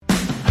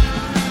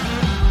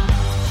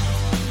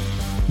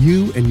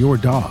You and your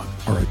dog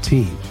are a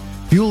team.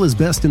 Fuel is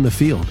best in the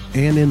field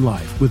and in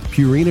life with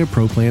Purina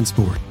Pro Plan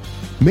Sport.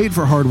 Made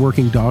for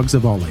hardworking dogs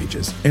of all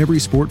ages, every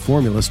sport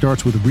formula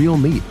starts with real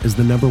meat as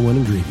the #1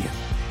 ingredient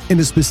and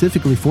is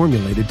specifically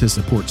formulated to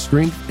support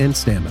strength and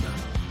stamina.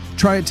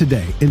 Try it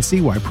today and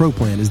see why Pro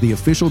Plan is the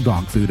official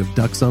dog food of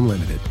Ducks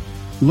Unlimited.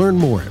 Learn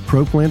more at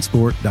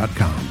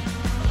ProPlansport.com.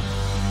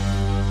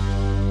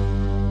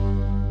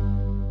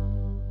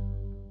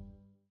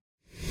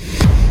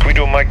 Can we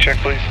do a mic check,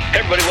 please? Hey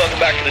everybody, welcome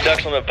back to the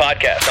Ducks Unlimited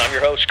podcast. I'm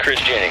your host, Chris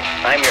Jennings.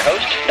 I'm your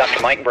host,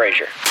 Dr. Mike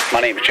Brazier. My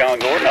name is John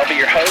Gordon. I'll be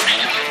your host.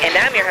 And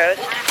I'm your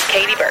host,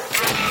 Katie Burke.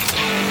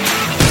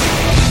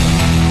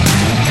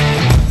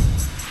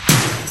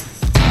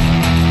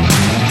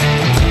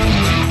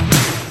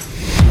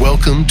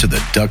 Welcome to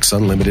the Ducks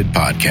Unlimited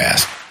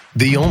podcast,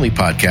 the only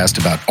podcast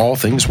about all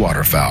things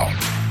waterfowl.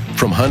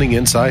 From hunting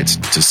insights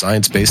to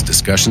science-based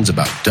discussions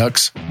about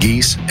ducks,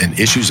 geese, and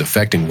issues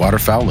affecting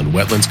waterfowl and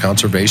wetlands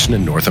conservation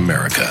in North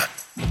America.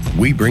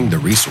 We bring the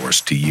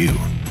resource to you.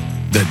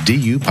 The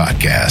DU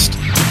Podcast.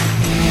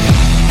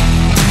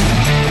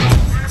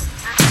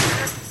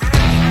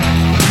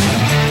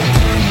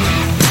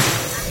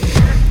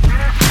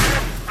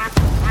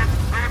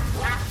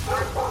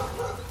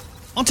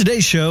 On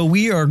today's show,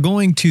 we are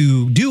going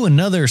to do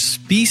another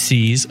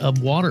species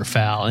of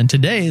waterfowl, and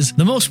today is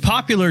the most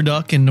popular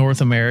duck in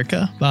North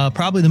America,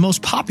 probably the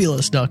most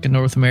populous duck in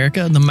North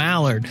America, the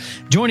mallard.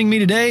 Joining me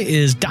today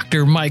is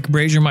Dr. Mike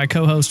Brazier, my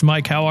co-host.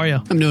 Mike, how are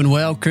you? I'm doing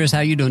well. Chris, how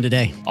are you doing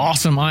today?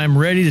 Awesome. I am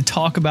ready to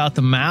talk about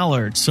the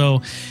mallard.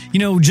 So,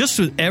 just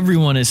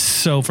everyone is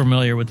so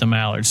familiar with the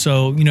mallard.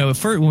 So,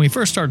 when we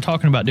first started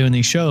talking about doing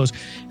these shows,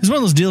 it's one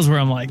of those deals where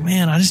I'm like,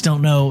 man, I just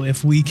don't know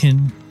if we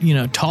can,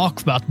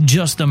 talk about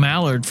just the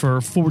mallard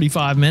for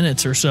 45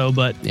 minutes or so,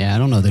 but yeah, I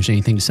don't know if there's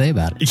anything to say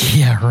about it.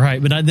 Yeah,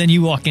 right. But then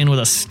you walk in with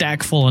a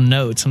stack full of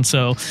notes, and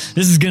so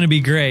this is going to be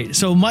great.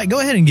 So Mike, go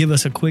ahead and give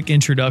us a quick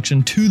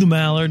introduction to the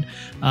mallard,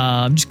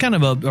 just kind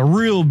of a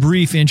real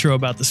brief intro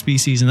about the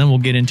species, and then we'll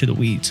get into the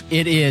weeds.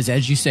 It is,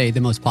 as you say,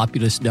 the most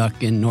populous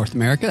duck in North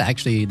America,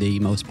 actually the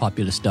most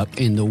populous duck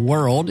in the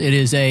world. It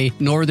is a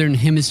northern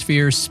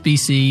hemisphere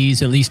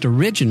species, at least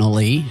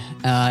originally.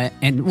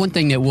 And one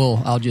thing that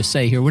I'll just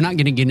say here, we're not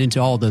going to get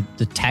into all the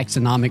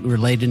taxonomic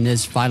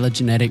relatedness,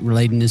 phylogenetic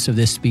relatedness of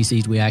this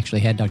species. We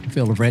actually had Dr.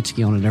 Phil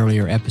Lavretsky on an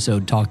earlier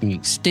episode talking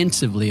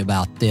extensively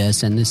about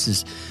this, and this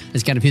is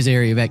kind of his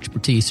area of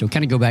expertise. So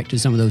kind of go back to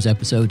some of those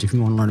episodes if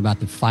you want to learn about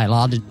the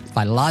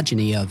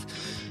phylogeny of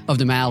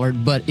the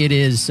mallard. But it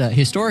is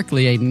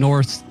historically a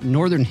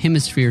northern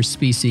hemisphere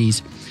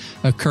species,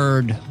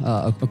 occurred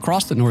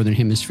across the northern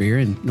hemisphere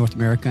in North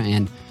America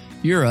and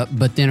Europe,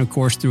 but then, of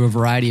course, through a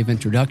variety of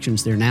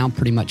introductions, they're now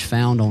pretty much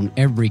found on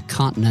every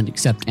continent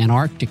except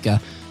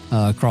Antarctica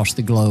across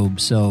the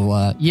globe.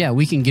 So,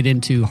 we can get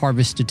into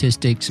harvest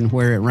statistics and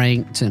where it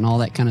ranks and all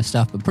that kind of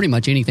stuff, but pretty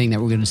much anything that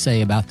we're going to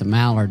say about the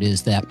mallard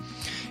is that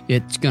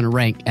it's going to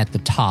rank at the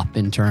top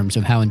in terms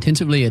of how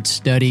intensively it's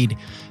studied.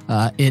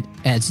 It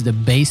as the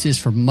basis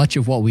for much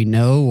of what we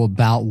know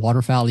about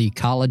waterfowl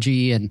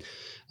ecology and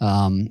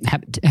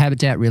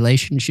habitat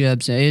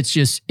relationships.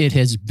 It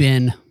has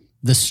been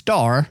the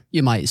star,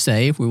 you might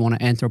say, if we want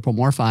to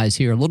anthropomorphize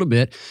here a little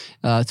bit,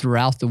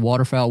 throughout the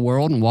waterfowl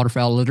world and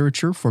waterfowl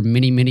literature for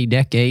many, many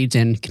decades,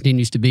 and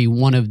continues to be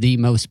one of the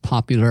most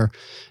popular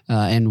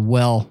and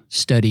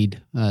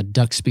well-studied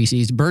duck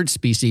species, bird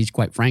species,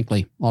 quite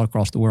frankly, all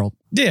across the world.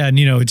 Yeah, and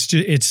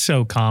it's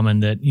so common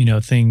that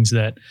things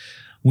that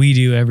we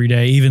do every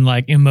day, even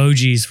like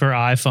emojis for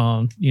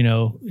iPhone,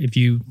 if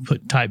you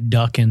type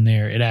duck in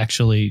there, it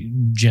actually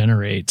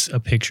generates a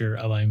picture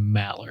of a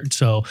mallard.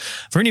 So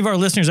for any of our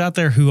listeners out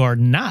there who are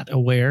not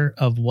aware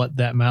of what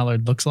that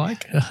mallard looks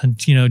like,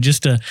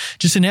 just an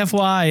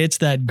FYI, it's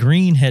that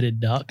green-headed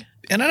duck.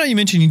 And I know you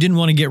mentioned you didn't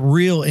want to get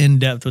real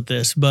in-depth with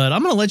this, but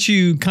I'm going to let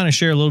you kind of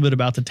share a little bit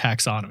about the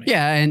taxonomy.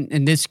 Yeah,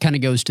 and this kind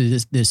of goes to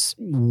this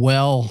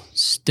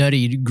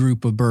well-studied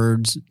group of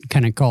birds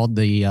kind of called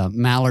the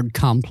mallard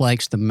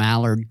complex, the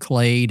mallard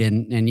clade.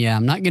 And yeah,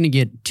 I'm not going to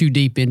get too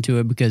deep into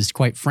it because,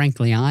 quite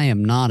frankly, I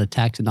am not a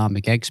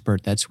taxonomic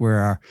expert. That's where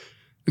our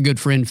good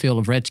friend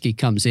Phil Lavretsky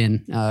comes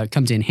in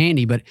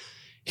handy. But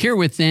here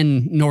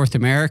within North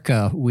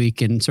America, we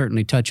can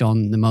certainly touch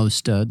on the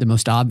most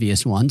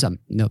obvious ones.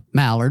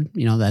 Mallard,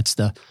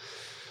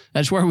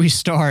 that's where we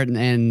start,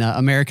 and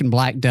American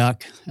black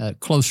duck,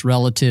 close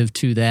relative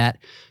to that.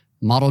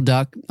 Mottled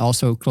duck,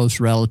 also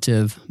close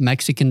relative.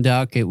 Mexican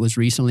duck, it was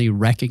recently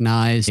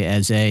recognized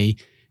as a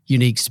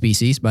unique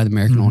species by the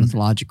American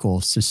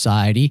Ornithological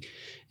Society.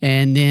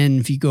 And then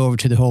if you go over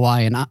to the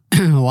Hawaiian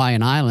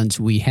Islands,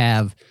 we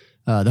have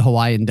the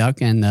Hawaiian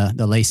duck and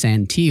the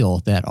Laysan teal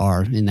that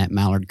are in that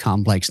mallard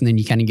complex. And then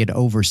you kind of get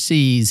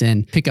overseas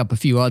and pick up a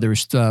few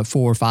others, 4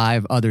 or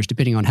 5 others,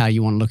 depending on how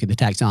you want to look at the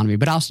taxonomy.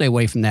 But I'll stay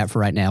away from that for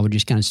right now. We'll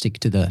just kind of stick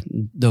to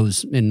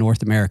those in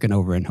North America and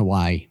over in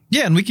Hawaii.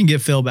 Yeah, and we can get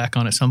Phil back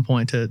on at some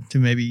point to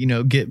maybe,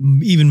 get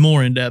even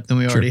more in depth than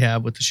we already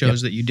have with the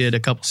shows that you did a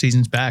couple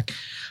seasons back.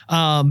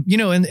 And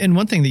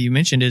one thing that you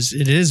mentioned is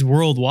it is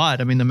worldwide.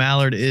 I mean, the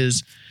mallard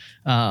is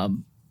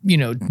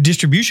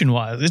distribution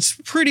wise, it's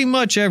pretty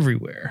much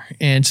everywhere.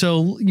 And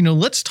so,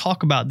 let's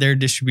talk about their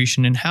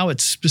distribution and how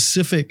it's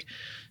specific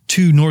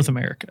to North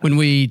America. When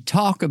we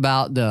talk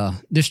about the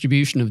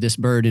distribution of this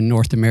bird in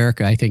North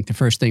America, I think the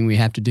first thing we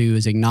have to do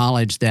is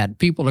acknowledge that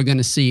people are going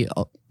to see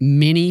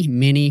many,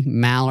 many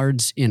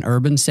mallards in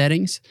urban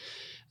settings.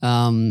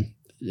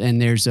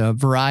 And there's a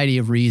variety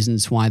of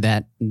reasons why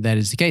that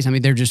is the case. I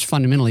mean, they're just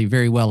fundamentally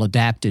very well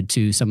adapted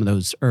to some of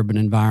those urban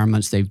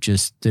environments. They've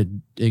just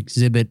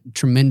exhibit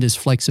tremendous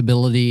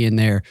flexibility in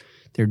their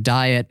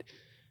diet,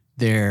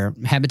 their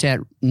habitat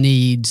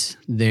needs,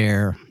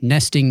 their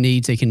nesting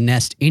needs. They can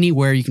nest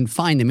anywhere. You can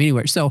find them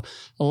anywhere. So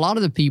a lot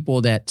of the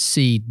people that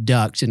see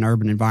ducks in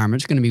urban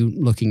environments are going to be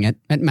looking at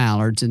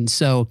mallards. And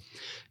so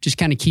just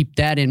kind of keep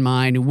that in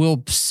mind. And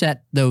we'll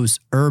set those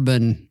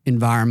urban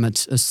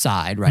environments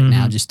aside right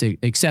now, just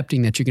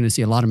accepting that you're going to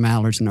see a lot of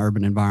mallards in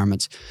urban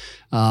environments.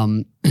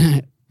 When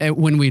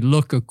we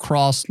look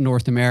across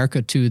North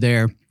America to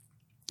their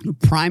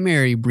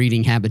primary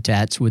breeding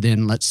habitats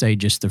within, let's say,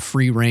 just the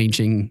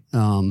free-ranging,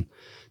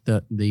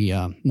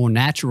 the more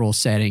natural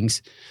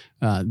settings,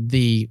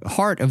 the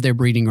heart of their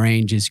breeding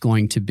range is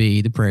going to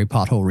be the prairie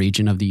pothole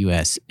region of the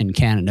U.S. and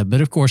Canada.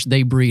 But of course,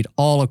 they breed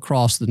all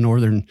across the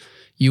northern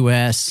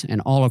U.S.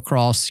 and all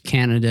across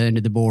Canada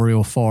into the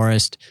boreal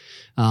forest.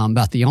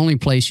 About the only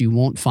place you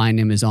won't find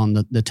them is on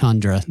the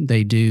tundra.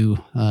 They do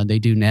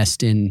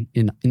nest on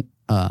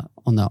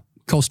the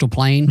coastal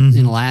plain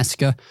in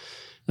Alaska.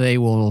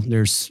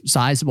 There's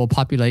sizable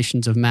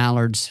populations of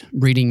mallards,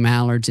 breeding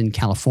mallards in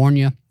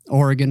California,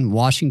 Oregon,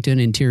 Washington,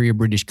 interior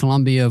British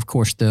Columbia, of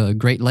course, the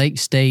Great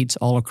Lakes states,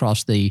 all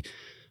across the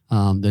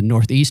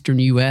northeastern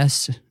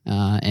U.S.,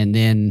 and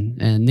then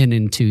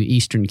into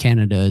eastern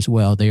Canada as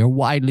well. They are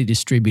widely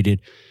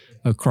distributed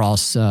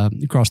across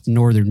the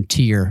northern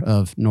tier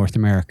of North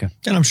America.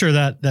 And I'm sure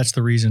that's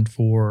the reason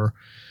for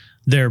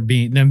their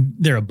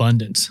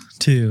abundance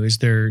too, is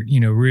they're,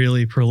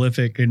 really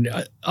prolific and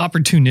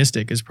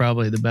opportunistic is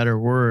probably the better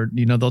word.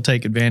 They'll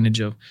take advantage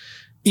of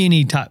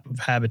any type of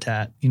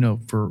habitat,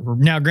 for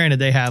now, granted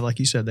they have, like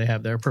you said, they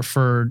have their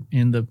preferred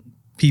in the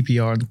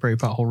PPR, the prairie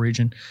pothole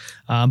region.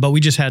 But we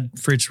just had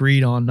Fritz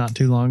Reed on not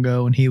too long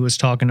ago, and he was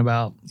talking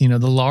about, the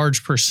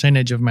large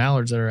percentage of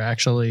mallards that are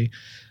actually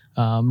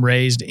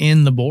raised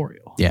in the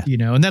boreal. Yeah.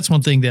 And that's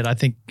one thing that I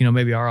think,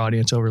 maybe our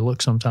audience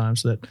overlooks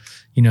sometimes, that,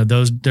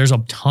 there's a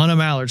ton of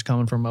mallards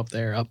coming from up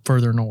there, up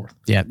further north.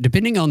 Yeah.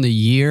 Depending on the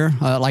year,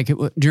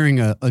 during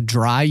a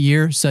dry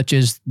year, such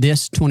as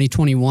this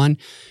 2021,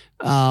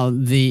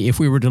 if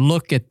we were to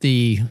look at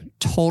the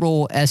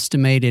total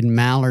estimated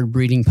mallard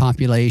breeding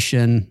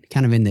population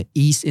kind of in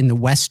the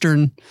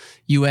western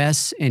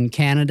U.S. and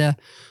Canada,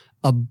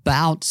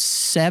 about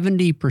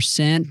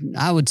 70%,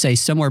 I would say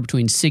somewhere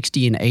between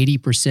 60 and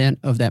 80%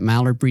 of that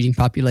mallard breeding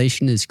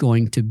population is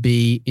going to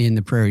be in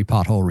the prairie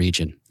pothole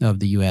region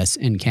of the U.S.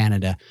 and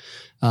Canada.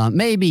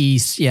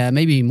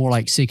 Maybe more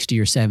like 60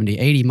 or 70.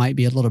 80 might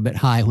be a little bit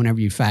high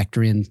whenever you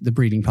factor in the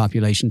breeding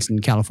populations in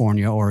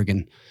California,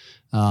 Oregon,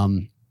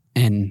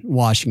 and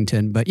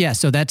Washington. But yeah,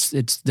 so it's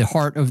the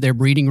heart of their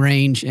breeding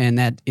range, and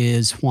that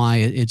is why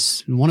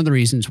it's one of the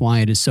reasons why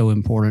it is so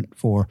important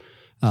for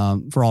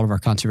all of our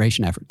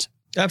conservation efforts.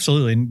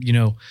 Absolutely. And,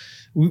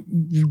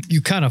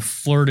 you kind of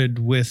flirted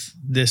with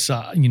this,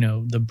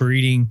 the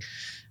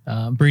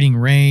breeding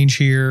range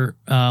here.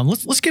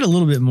 Let's get a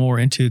little bit more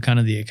into kind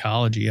of the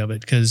ecology of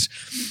it, because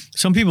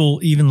some people,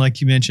 even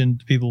like you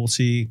mentioned, people will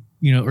see,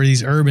 or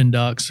these urban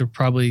ducks are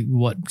probably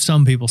what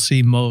some people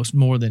see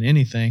more than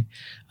anything.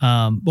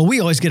 But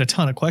we always get a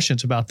ton of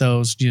questions about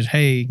those. Just,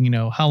 hey,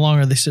 how long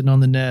are they sitting on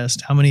the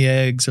nest? How many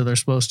eggs are there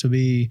supposed to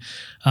be?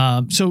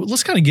 So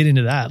let's kind of get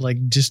into that,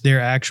 like just their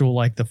actual,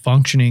 like the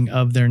functioning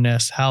of their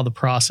nest, how the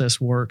process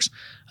works.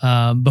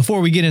 Before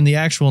we get in the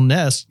actual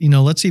nest,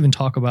 let's even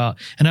talk about,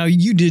 and now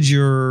you did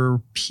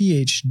your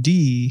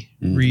PhD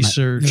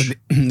research.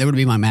 That would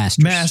be my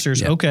master's.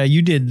 Yep. Okay.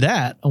 You did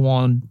that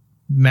on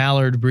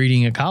mallard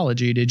breeding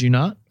ecology, did you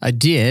not? I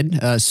did,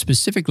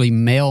 specifically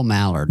male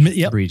mallard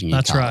breeding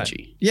that's ecology.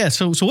 Right. Yeah.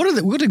 So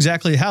what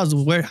exactly, how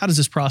does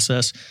this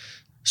process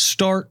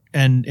start,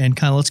 and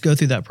kind of let's go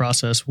through that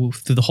process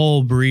through the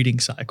whole breeding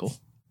cycle.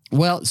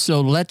 Well,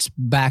 so let's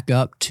back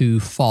up to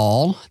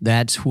fall.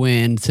 That's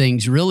when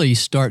things really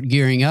start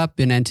gearing up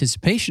in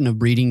anticipation of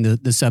breeding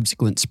the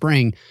subsequent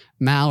spring.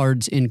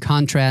 Mallards, in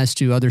contrast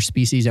to other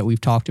species that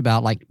we've talked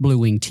about, like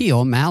blue-winged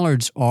teal,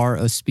 mallards are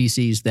a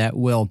species that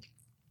will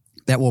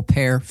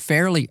pair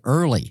fairly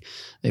early.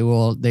 They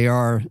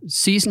are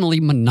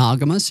seasonally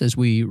monogamous, as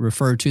we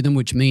refer to them,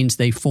 which means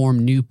they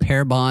form new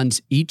pair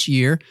bonds each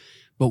year.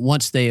 But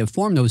once they have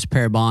formed those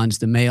pair bonds,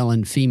 the male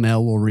and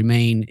female will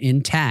remain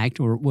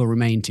intact, or will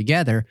remain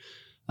together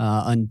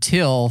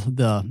until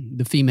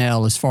the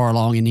female is far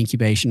along in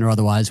incubation, or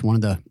otherwise one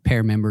of the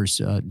pair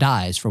members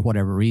dies for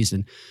whatever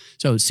reason.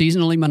 So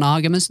seasonally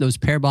monogamous, those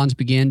pair bonds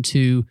begin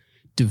to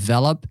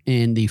develop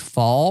in the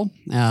fall.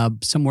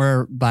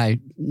 Somewhere by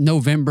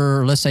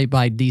November, let's say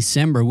by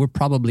December, we're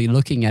probably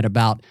looking at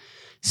about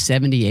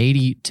 70,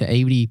 80 to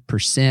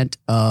 80%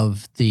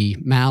 of the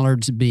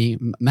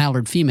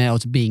mallard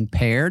females being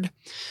paired.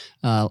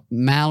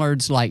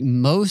 Mallards, like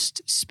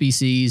most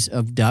species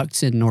of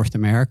ducks in North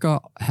America,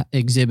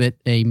 exhibit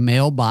a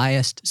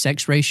male-biased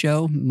sex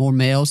ratio, more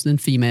males than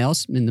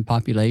females in the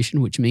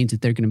population, which means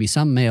that there are going to be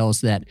some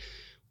males that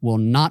will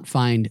not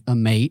find a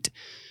mate.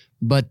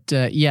 But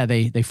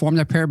they form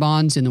their pair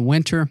bonds in the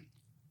winter.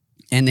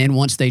 And then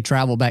once they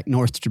travel back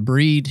north to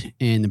breed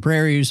in the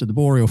prairies or the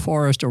boreal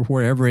forest or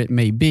wherever it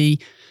may be,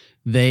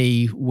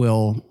 the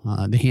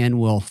hen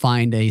will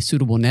find a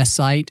suitable nest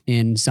site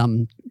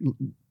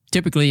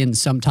typically in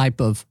some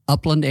type of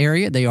upland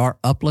area. They are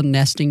upland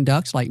nesting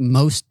ducks, like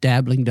most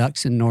dabbling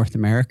ducks in North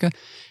America.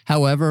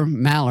 However,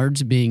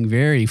 mallards, being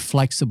very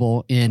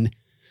flexible in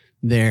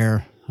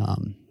their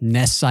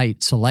nest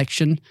site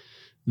selection,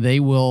 they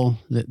will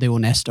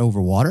nest over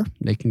water.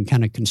 They can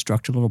kind of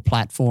construct a little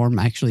platform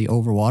actually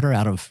over water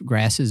out of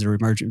grasses or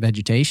emergent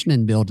vegetation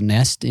and build a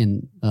nest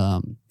in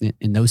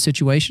those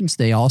situations.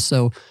 They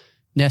also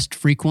nest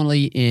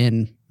frequently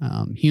in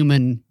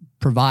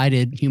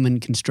human-provided,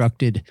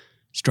 human-constructed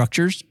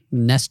structures.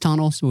 Nest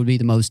tunnels would be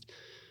the most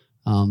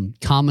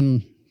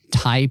common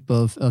type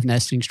of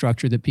nesting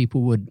structure that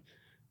people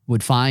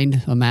would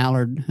find a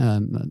mallard,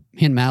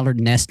 hen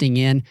mallard nesting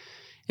in.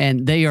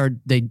 And they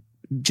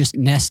just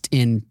nest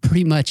in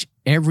pretty much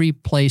every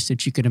place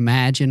that you could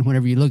imagine.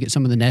 Whenever you look at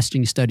some of the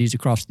nesting studies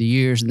across the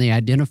years and they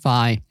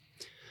identify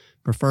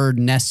preferred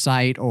nest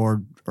site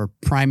or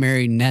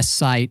primary nest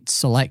site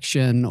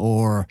selection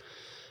or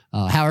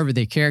however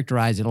they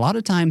characterize it, a lot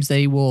of times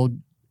they will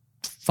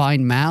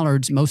find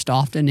mallards most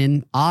often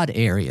in odd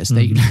areas.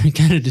 They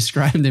kind of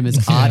describe them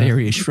as odd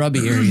areas,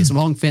 shrubby areas,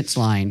 along fence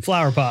line.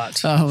 Flower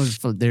pots.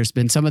 There's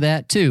been some of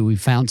that too. We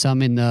found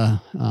some in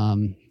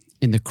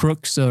the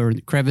crooks or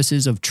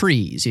crevices of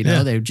trees.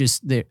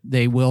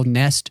 They will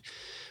nest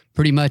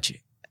pretty much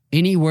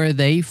anywhere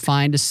they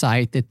find a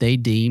site that they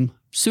deem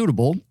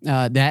suitable.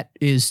 That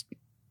is,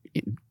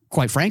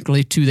 quite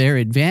frankly, to their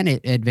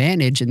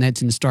advantage, and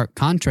that's in stark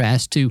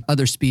contrast to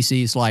other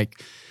species like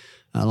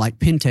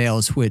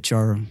pintails, which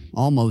are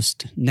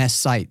almost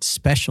nest site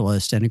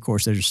specialists. And of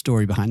course, there's a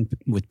story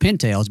with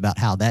pintails about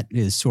how that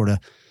is sort of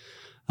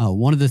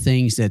one of the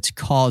things that's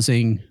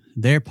causing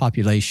their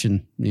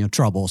population,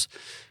 troubles.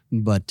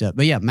 But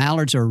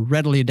mallards are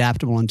readily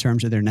adaptable in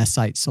terms of their nest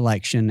site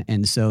selection,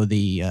 and so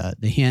the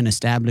hen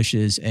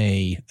establishes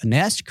a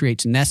nest,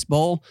 creates a nest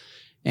bowl,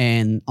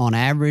 and on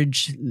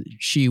average,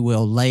 she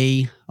will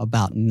lay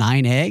about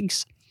 9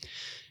 eggs.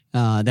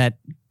 That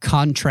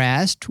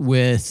contrast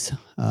with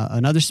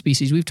another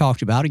species we've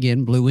talked about,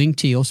 again, blue-winged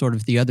teal, sort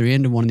of the other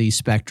end of one of these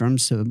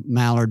spectrums. So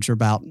mallards are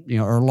about,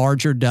 are a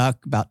larger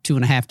duck, about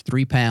 2.5 to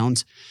 3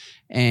 pounds,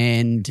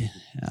 and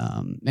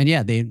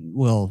they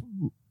will.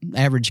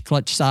 Average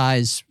clutch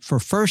size for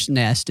first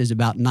nest is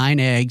about 9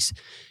 eggs.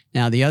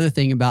 Now, the other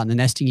thing about the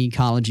nesting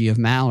ecology of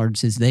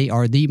mallards is they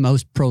are the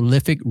most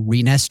prolific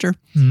renester,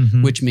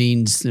 which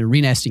means the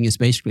renesting is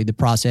basically the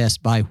process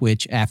by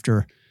which,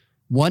 after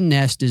one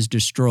nest is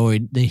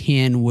destroyed, the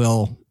hen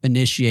will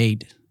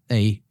initiate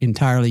a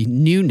entirely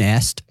new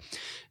nest.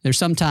 There's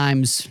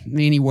sometimes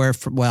anywhere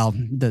from,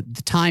 the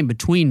time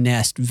between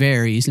nest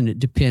varies, and it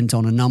depends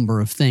on a number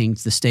of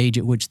things. The stage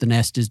at which the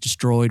nest is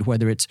destroyed,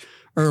 whether it's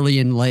early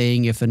in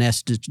laying, if a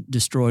nest is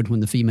destroyed when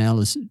the female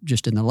is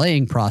just in the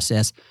laying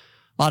process,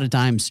 a lot of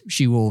times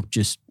she will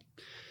just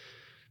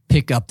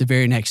pick up the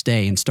very next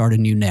day and start a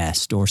new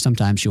nest, or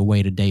sometimes she'll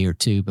wait a day or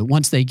two. But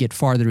once they get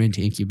farther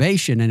into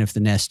incubation, and if the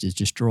nest is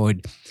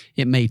destroyed,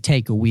 it may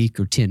take a week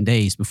or 10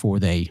 days before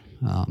they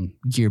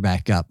gear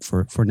back up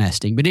for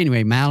nesting. But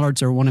anyway,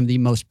 mallards are one of the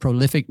most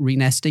prolific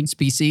renesting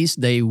species.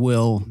 They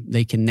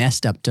can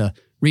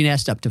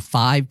renest up to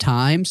 5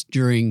 times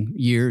during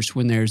years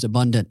when there's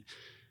abundant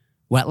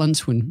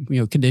wetlands, when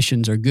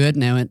conditions are good.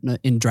 Now,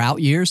 in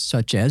drought years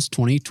such as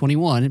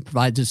 2021, it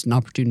provides us an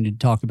opportunity to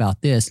talk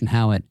about this and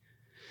how it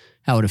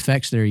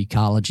affects their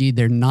ecology.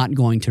 They're not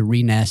going to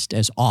renest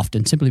as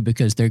often simply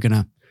because they're going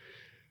to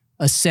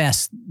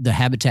assess the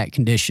habitat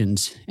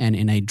conditions, and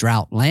in a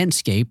drought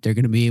landscape, they're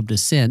going to be able to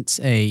sense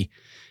and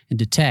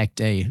detect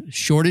a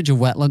shortage of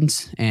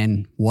wetlands,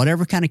 and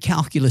whatever kind of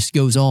calculus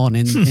goes on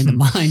in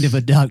the mind of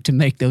a duck to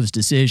make those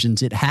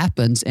decisions, it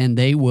happens, and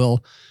they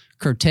will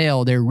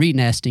curtail their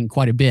renesting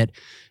quite a bit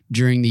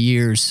during the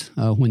years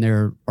when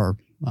there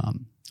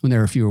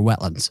are fewer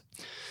wetlands.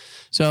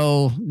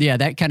 So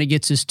that kind of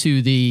gets us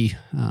to the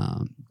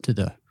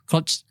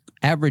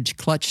average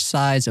clutch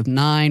size of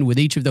 9. With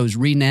each of those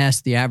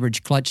renests, the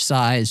average clutch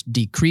size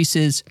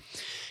decreases,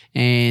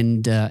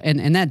 and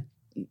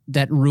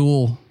that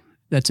rule,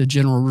 that's a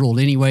general rule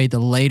anyway. The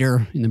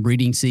later in the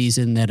breeding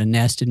season that a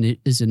nest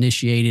is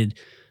initiated,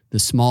 the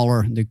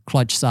smaller the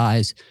clutch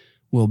size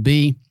will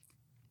be.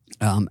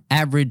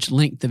 Average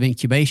length of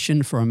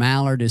incubation for a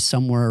mallard is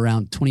somewhere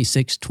around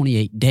 26,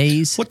 28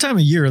 days. What time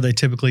of year are they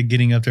typically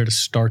getting up there to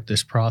start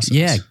this process?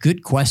 Yeah,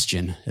 good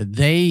question.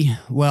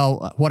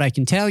 What I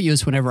can tell you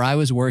is whenever I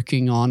was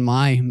working on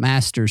my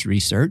master's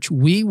research,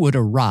 we would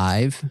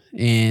arrive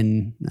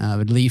I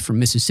would leave from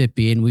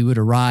Mississippi, and we would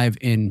arrive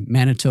in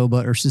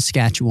Manitoba or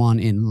Saskatchewan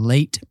in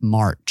late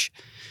March.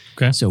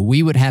 Okay. So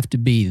we would have to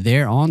be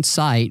there on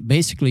site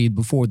basically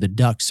before the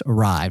ducks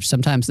arrived.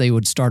 Sometimes they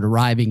would start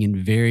arriving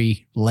in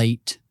very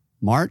late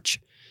March.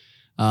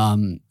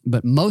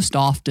 But most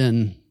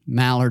often,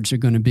 mallards are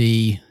going to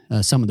be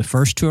some of the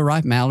first to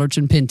arrive. Mallards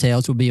and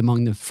pintails will be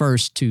among the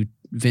first to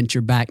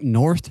venture back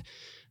north.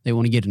 They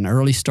want to get an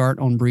early start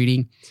on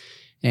breeding.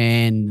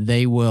 And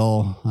they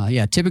will,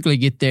 typically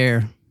get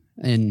there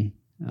in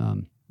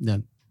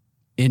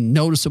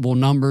noticeable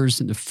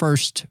numbers in the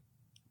first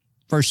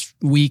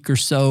week or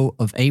so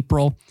of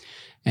April,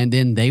 and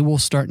then they will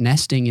start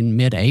nesting in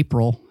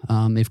mid-April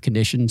if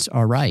conditions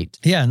are right.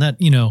 Yeah, and that,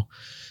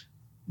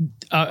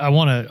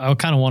 I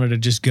kind of wanted to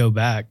just go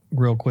back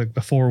real quick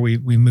before we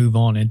move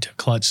on into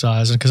clutch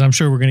size, because I'm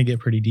sure we're going to get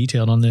pretty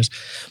detailed on this.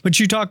 But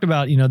you talked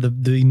about,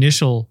 the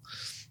initial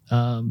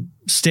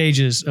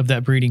stages of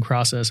that breeding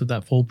process, of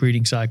that full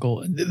breeding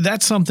cycle.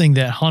 That's something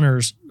that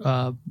hunters,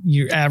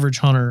 your average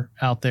hunter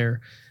out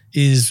there,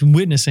 is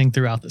witnessing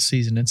throughout the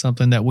season. It's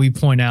something that we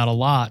point out a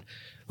lot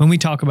when we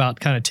talk about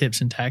kind of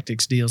tips and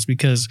tactics deals,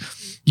 because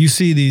you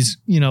see these,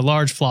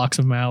 large flocks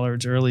of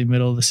mallards early,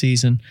 middle of the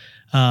season.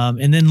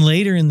 And then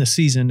later in the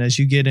season, as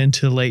you get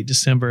into late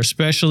December,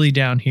 especially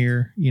down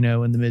here,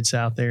 in the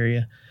Mid-South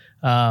area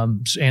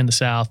and the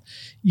South,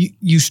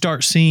 you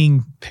start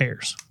seeing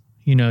pairs.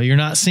 You're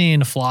not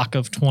seeing a flock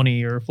of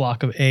 20 or a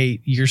flock of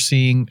 8. You're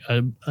seeing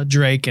a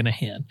drake and a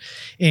hen.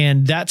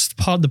 And that's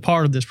the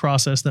part of this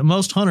process that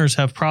most hunters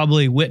have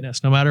probably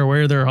witnessed, no matter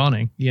where they're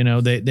hunting.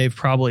 They've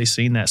probably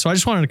seen that. So I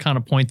just wanted to kind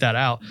of point that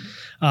out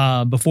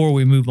before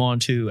we move on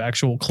to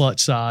actual clutch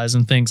size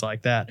and things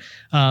like that.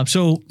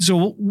 So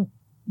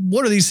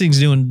what are these things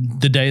doing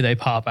the day they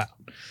pop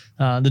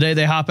out? The day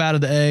they hop out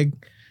of the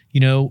egg,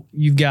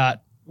 you've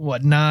got,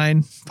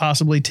 9,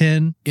 possibly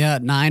 10? Yeah,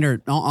 9,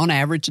 or on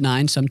average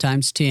 9,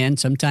 sometimes 10,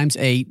 sometimes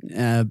 8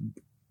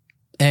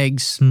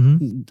 eggs.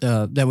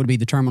 Mm-hmm. That would be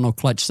the terminal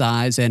clutch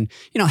size. And,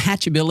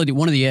 hatchability,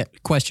 one of the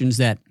questions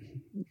that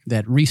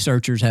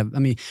researchers have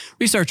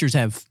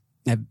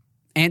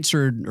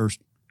answered or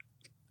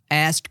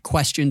asked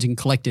questions and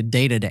collected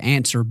data to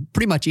answer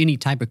pretty much any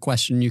type of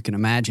question you can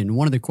imagine.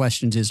 One of the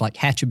questions is like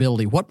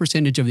hatchability. What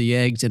percentage of the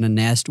eggs in a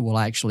nest will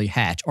actually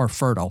hatch or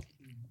fertile?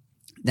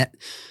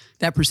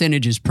 That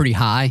percentage is pretty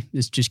high.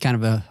 It's just kind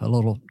of a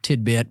little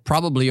tidbit.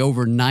 Probably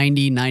over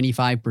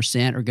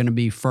 90-95% are going to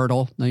be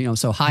fertile.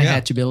 So high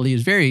hatchability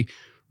is very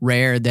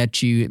rare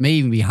that it may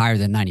even be higher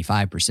than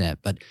 95%,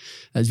 but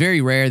it's very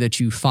rare that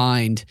you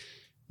find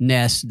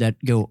nests that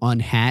go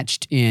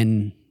unhatched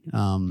in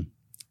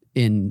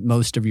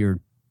most of your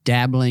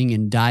dabbling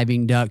and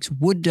diving ducks,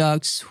 wood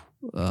ducks,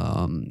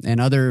 and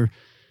other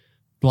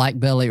black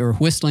belly or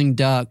whistling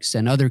ducks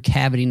and other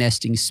cavity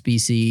nesting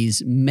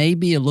species may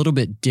be a little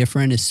bit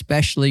different,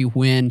 especially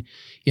when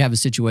you have a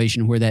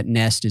situation where that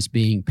nest is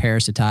being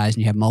parasitized and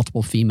you have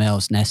multiple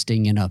females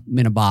nesting in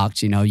a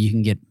box. You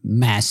can get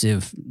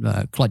massive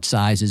clutch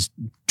sizes,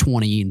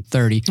 20 and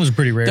 30. Those are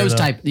pretty rare. Those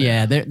type,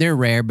 they're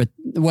rare, but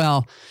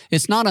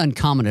it's not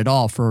uncommon at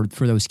all for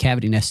those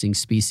cavity nesting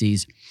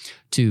species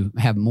to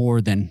have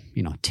more than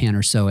 10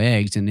 or so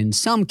eggs, and in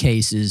some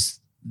cases,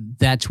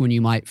 that's when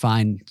you might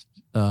find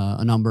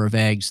a number of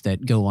eggs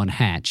that go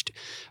unhatched.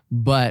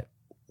 But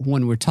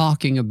when we're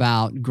talking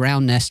about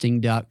ground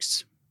nesting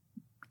ducks,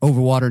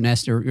 overwater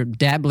nest or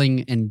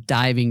dabbling and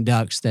diving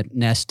ducks that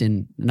nest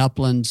in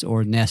uplands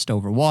or nest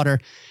over water,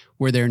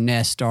 where their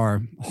nests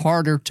are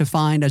harder to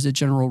find as a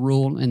general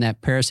rule, and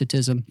that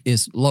parasitism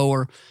is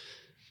lower,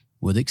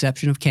 with the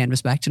exception of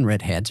canvasbacks and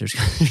redheads.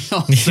 There's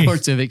all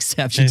sorts of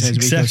exceptions as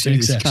we go through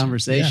this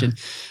conversation.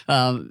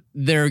 Yeah.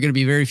 There are going to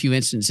be very few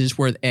instances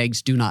where the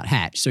eggs do not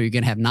hatch. So you're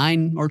going to have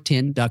 9 or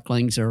 10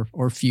 ducklings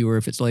or fewer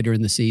if it's later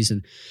in the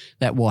season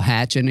that will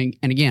hatch. And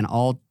again,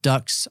 all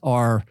ducks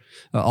are,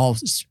 all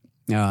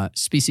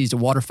species of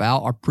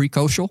waterfowl are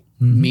precocial,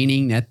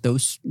 meaning that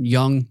those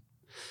young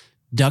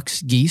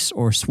ducks, geese,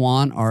 or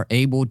swan are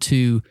able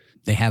to,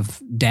 they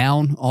have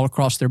down all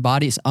across their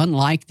body. It's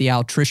unlike the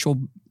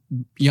altricial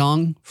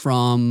young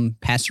from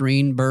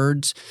passerine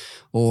birds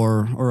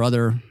or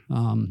other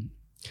or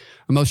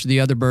most of the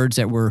other birds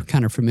that we're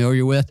kind of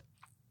familiar with,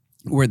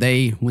 where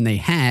when they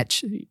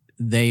hatch,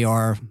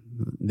 they're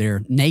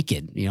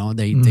naked.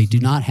 They do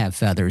not have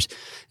feathers.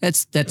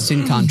 That's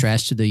in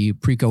contrast to the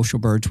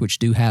precocial birds, which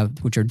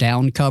are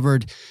down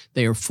covered.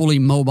 They are fully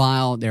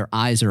mobile. Their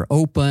eyes are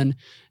open,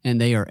 and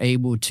they are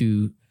able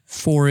to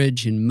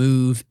forage and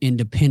move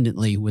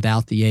independently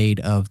without the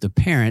aid of the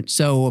parent.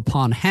 So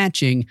upon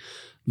hatching,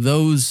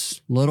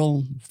 those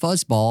little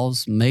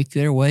fuzzballs make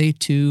their way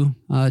to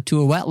a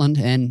wetland,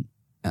 and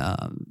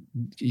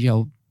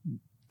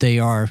they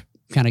are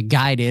kind of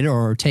guided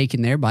or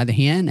taken there by the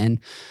hen, and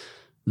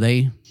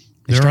they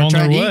They're on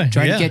their way.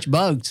 Try to catch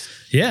bugs.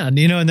 Yeah.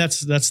 And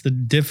that's the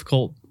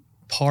difficult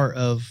part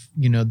of,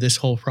 this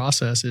whole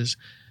process is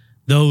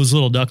those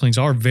little ducklings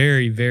are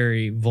very,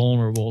 very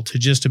vulnerable to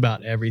just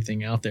about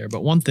everything out there.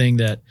 But one thing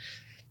that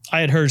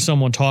I had heard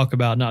someone talk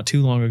about not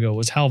too long ago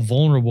was how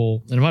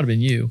vulnerable, and it might have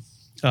been you,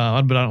 but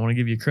I don't want to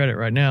give you credit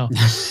right now.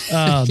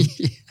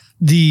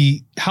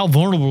 How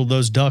vulnerable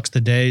those ducks,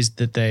 the day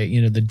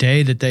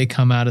that they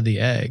come out of the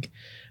egg,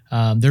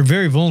 they're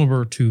very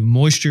vulnerable to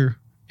moisture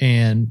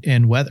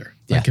and weather.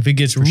 Like if it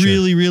gets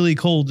really, really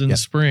cold in the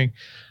spring,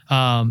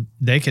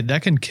 that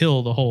can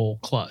kill the whole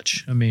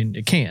clutch. I mean,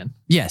 it can.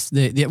 Yes,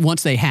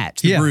 once they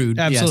hatch, the brood.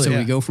 Absolutely. So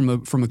we go from a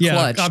clutch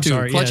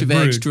to a clutch of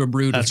eggs to a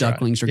brood of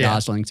ducklings or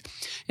goslings.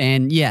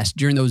 And yes,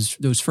 during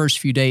those first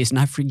few days, and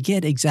I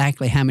forget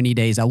exactly how many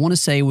days. I want to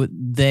say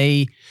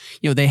they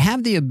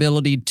have the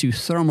ability to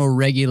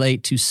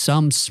thermoregulate to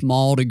some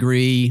small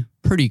degree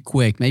pretty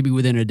quick, maybe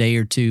within a day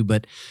or two,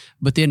 but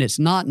then it's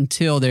not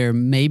until they're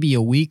maybe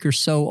a week or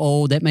so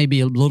old. That may be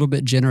a little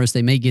bit generous.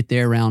 They may get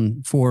there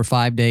around 4 or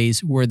 5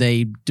 days where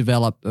they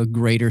develop a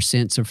greater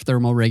sense of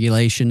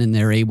thermoregulation and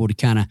they're able to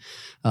kind of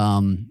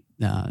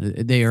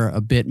they are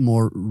a bit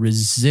more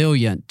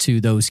resilient to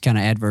those kind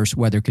of adverse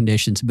weather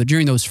conditions. But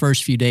during those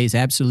first few days,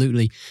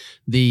 absolutely,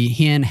 the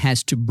hen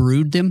has to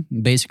brood them,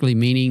 basically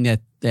meaning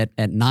that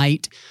at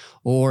night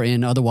or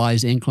in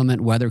otherwise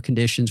inclement weather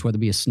conditions, whether it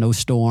be a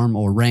snowstorm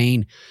or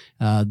rain,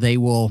 they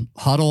will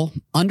huddle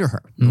under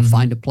her. They'll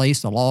find a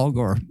place, a log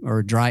or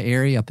a dry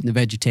area up in the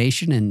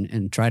vegetation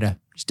and try to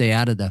stay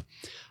out of the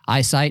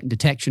eyesight and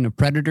detection of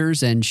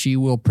predators, and she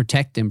will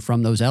protect them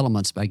from those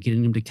elements by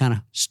getting them to kind of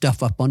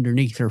stuff up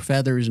underneath her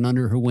feathers and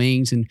under her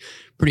wings, and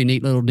pretty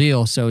neat little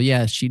deal. So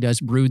yeah, she does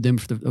brood them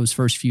for those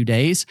first few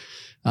days.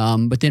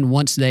 But then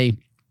once they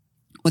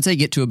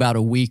get to about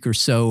a week or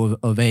so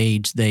of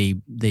age, they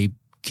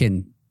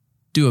can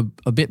do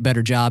a bit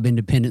better job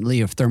independently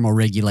of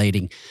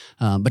thermoregulating.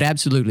 But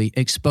absolutely,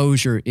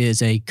 exposure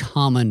is a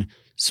common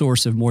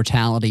source of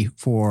mortality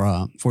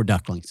for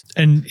ducklings.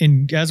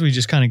 And as we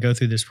just kind of go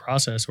through this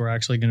process, we're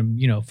actually going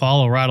to,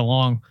 follow right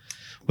along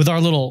with our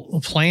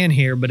little plan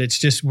here, but it's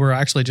just, we're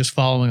actually just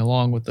following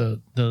along with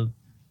the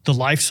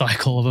life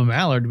cycle of a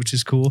mallard, which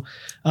is cool.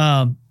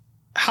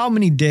 How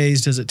many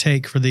days does it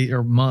take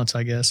or months,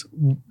 I guess,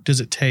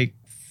 does it take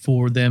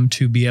for them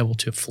to be able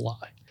to fly?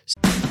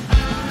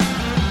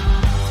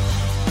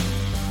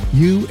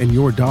 You and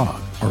your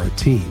dog are a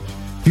team.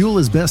 Fuel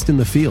is best in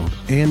the field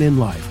and in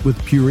life with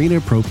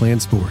Purina Pro Plan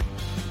Sport.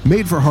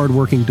 Made for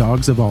hardworking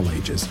dogs of all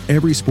ages,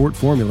 every sport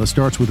formula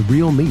starts with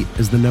real meat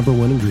as the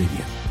 #1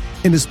 ingredient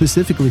and is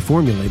specifically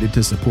formulated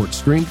to support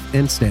strength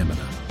and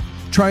stamina.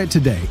 Try it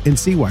today and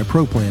see why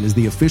Pro Plan is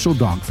the official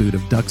dog food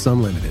of Ducks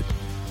Unlimited.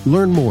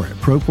 Learn more at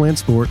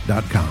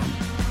ProPlansport.com.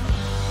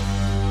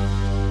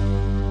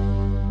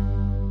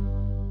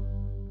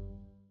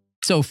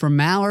 So for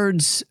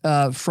mallards,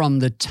 from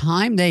the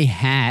time they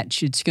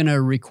hatch, it's going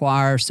to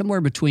require somewhere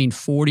between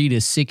 40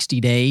 to 60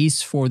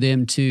 days for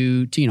them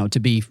to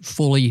be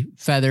fully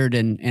feathered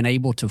and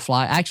able to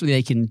fly.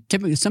 Actually,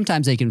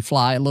 sometimes they can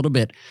fly a little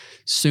bit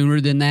sooner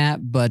than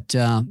that, but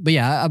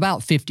yeah,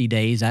 about 50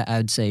 days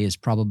I'd say is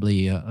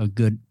probably a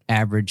good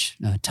average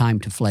time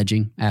to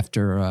fledging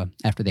after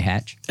they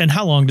hatch. And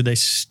how long do they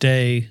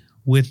stay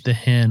with the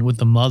hen, with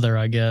the mother,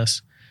 I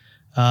guess?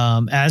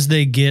 As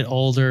they get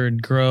older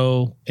and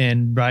grow,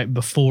 and right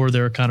before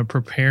they're kind of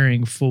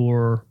preparing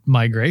for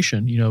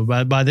migration,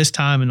 by this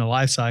time in the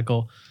life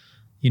cycle,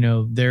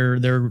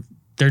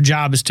 their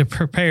job is to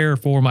prepare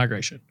for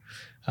migration,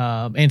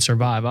 and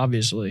survive,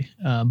 obviously.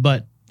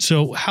 But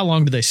so how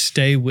long do they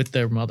stay with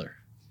their mother?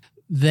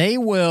 They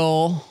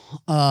will,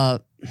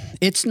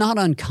 it's not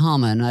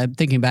uncommon. I'm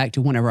thinking back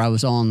to whenever I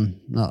was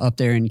up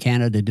there in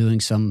Canada doing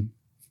some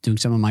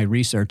of my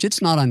research.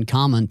 It's not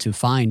uncommon to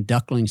find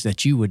ducklings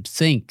that you would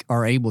think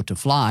are able to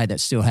fly that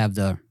still have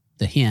the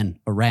hen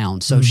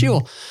around. So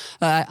she'll,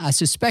 I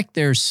suspect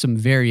there's some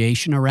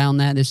variation around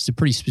that. This is a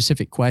pretty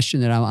specific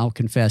question that I'll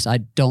confess I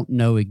don't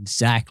know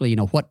exactly,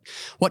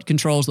 what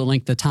controls the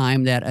length of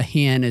time that a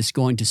hen is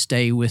going to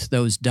stay with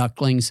those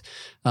ducklings.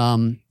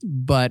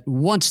 But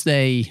once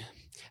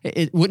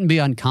it wouldn't be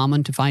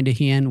uncommon to find a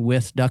hen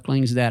with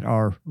ducklings that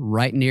are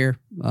right near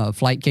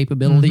flight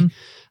capability.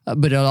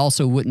 But it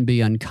also wouldn't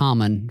be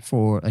uncommon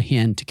for a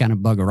hen to kind of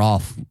bugger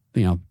off,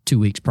 2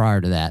 weeks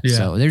prior to that. Yeah.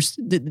 So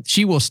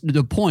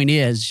the point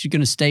is she's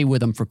going to stay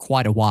with them for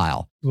quite a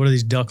while. What are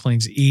these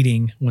ducklings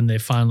eating when they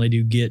finally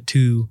do get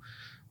to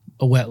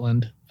a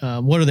wetland?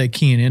 What are they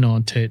keying in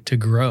on to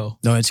grow?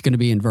 No, it's going to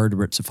be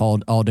invertebrates of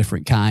all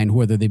different kind,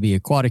 whether they be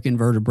aquatic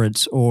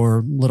invertebrates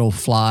or little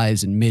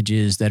flies and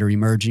midges that are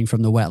emerging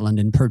from the wetland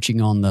and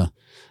perching on the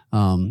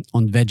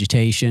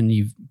vegetation.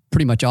 You've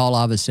pretty much all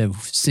of us have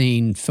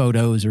seen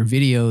photos or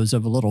videos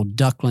of a little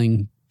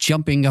duckling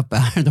jumping up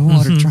out of the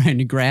water trying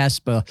to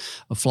grasp a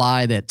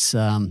fly that's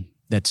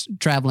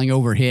traveling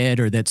overhead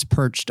or that's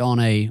perched on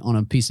a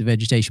piece of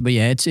vegetation. But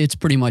yeah, it's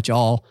pretty much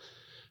all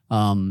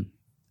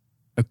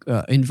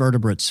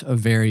invertebrates of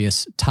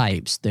various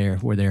types there,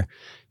 where they're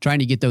trying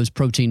to get those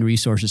protein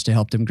resources to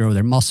help them grow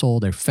their muscle,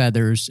 their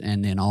feathers,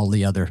 and then all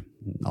the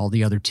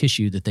other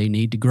tissue that they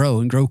need to grow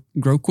and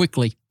grow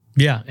quickly.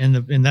 Yeah,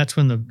 and that's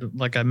when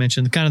like I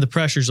mentioned, kind of the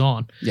pressure's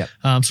on. Yeah.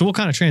 So we'll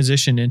kind of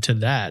transition into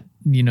that.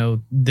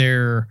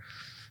 They're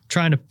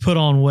trying to put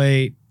on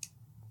weight,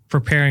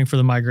 preparing for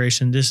the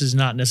migration. This is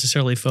not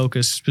necessarily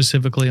focused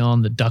specifically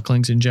on the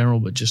ducklings in general,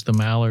 but just the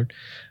mallard.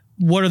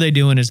 What are they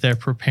doing as they're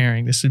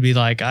preparing? This would be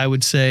like, I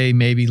would say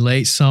maybe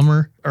late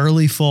summer,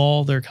 early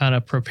fall. They're kind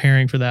of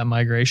preparing for that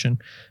migration.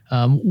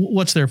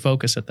 What's their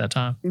focus at that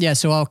time? Yeah,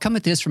 so I'll come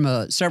at this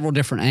from several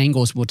different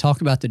angles. We'll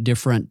talk about the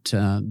different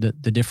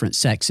different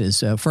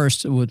sexes.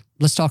 First,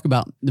 let's talk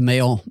about the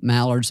male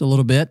mallards a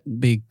little bit,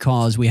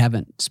 because we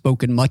haven't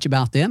spoken much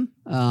about them.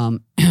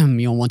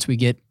 Once we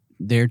get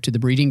there to the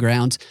breeding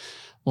grounds,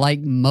 like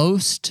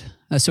most.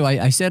 So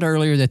I said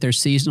earlier that they're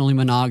seasonally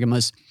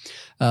monogamous.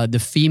 The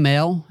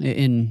female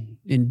in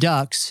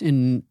ducks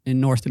in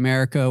North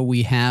America,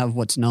 we have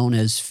what's known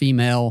as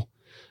female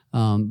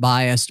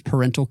biased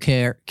parental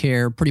care.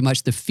 Pretty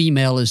much the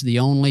female is the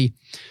only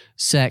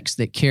sex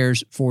that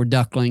cares for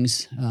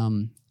ducklings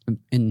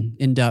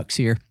in ducks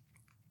here.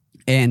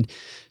 And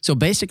so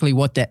basically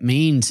what that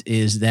means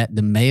is that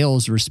the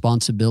male's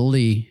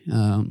responsibility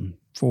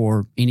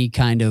for any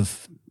kind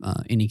of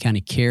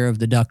care of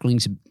the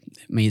ducklings,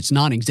 I mean, it's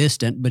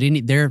non-existent, but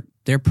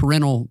their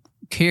parental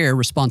care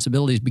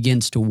responsibilities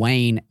begins to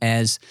wane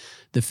as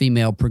the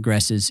female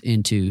progresses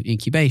into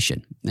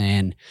incubation.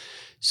 And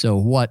so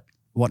what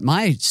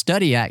my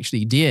study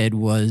actually did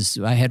was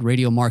I had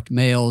radio-marked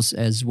males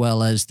as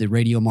well as the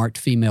radio-marked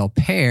female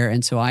pair.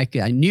 And so I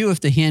knew if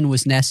the hen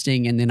was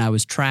nesting, and then I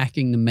was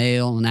tracking the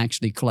male and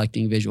actually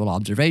collecting visual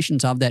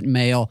observations of that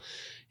male.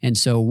 And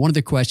so one of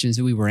the questions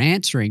that we were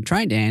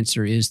trying to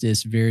answer is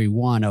this very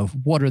one of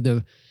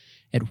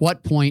at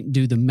what point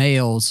do the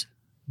males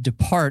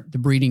depart the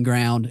breeding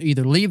ground,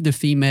 either leave the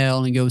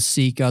female and go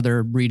seek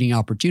other breeding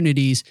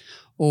opportunities,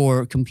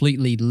 or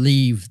completely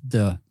leave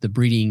the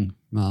breeding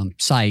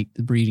site,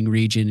 the breeding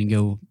region, and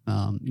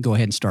go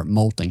ahead and start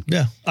molting.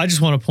 Yeah, I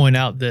just want to point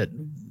out that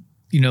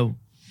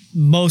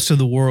most of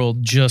the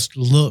world just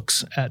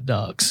looks at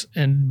ducks,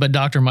 but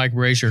Dr. Mike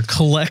Brazier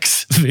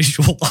collects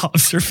visual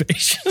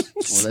observations.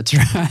 Well, that's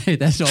right.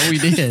 That's all we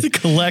did.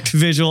 Collect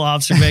visual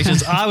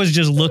observations. I was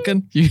just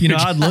looking.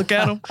 I'd look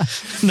at them.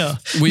 No,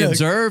 we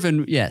observe,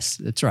 and yes,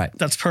 that's right.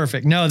 That's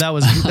perfect. No, that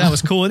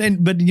was cool.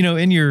 But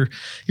in your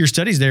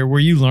studies there, were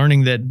you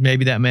learning that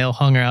maybe that male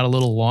hung out a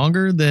little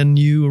longer than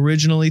you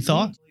originally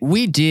thought?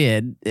 We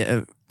did.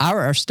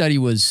 Our study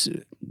was.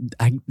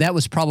 That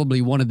was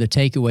probably one of the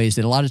takeaways,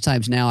 that a lot of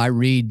times now I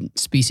read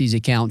species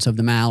accounts of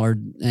the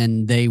mallard,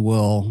 and they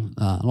will,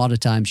 a lot of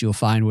times you'll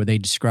find where they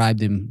describe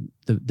them,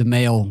 the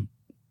male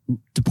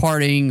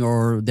departing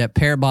or that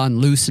pair bond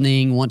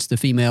loosening once the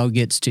female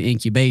gets to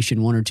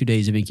incubation, 1 or 2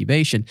 days of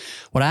incubation.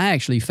 What I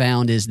actually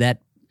found is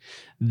that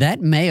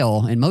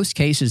male, in most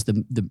cases,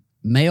 the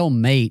male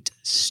mate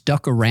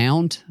stuck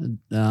around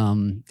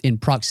in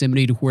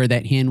proximity to where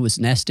that hen was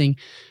nesting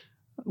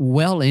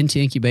well into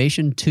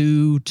incubation,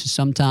 2 to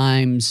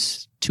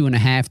sometimes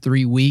 2.5,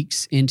 3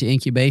 weeks into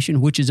incubation,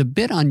 which is a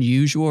bit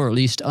unusual, or at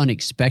least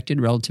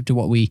unexpected relative to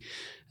what we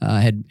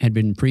had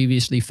been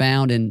previously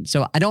found. And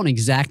so I don't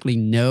exactly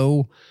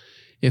know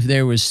if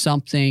there was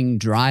something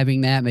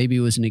driving that. Maybe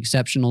it was an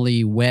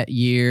exceptionally wet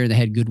year. They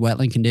had good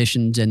wetland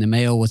conditions, and the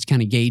male was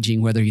kind of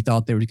gauging whether he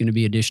thought there was going to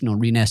be additional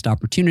renest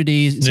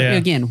opportunities. So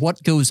again,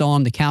 what goes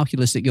on, the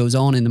calculus that goes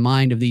on in the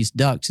mind of these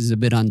ducks is a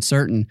bit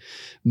uncertain.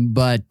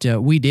 But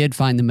we did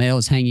find the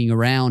males hanging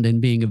around and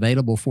being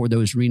available for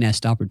those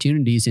renest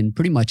opportunities in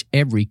pretty much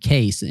every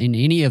case. In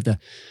any of the, at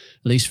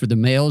least for the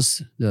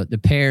males, the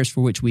pairs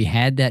for which we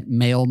had that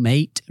male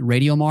mate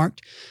radio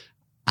marked,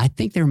 I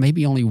think there may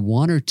be only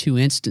 1 or 2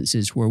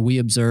 instances where we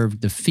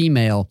observed the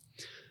female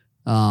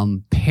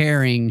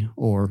pairing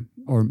or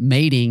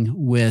mating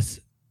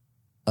with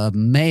a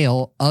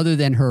male other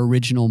than her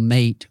original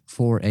mate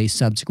for a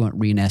subsequent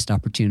renest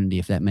opportunity,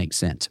 if that makes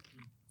sense.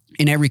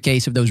 In every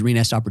case of those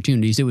renest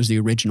opportunities, it was the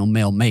original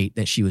male mate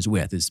that she was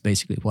with, is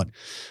basically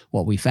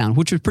what we found,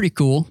 which was pretty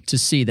cool to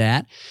see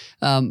that.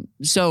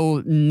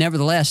 So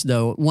nevertheless,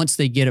 though, once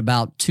they get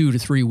about 2 to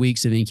 3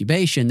 weeks of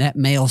incubation, that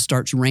male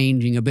starts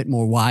ranging a bit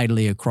more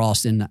widely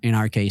across, in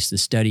our case, the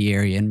study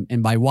area.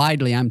 And by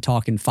widely, I'm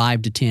talking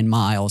 5 to 10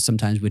 miles.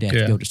 Sometimes we'd have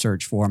to go to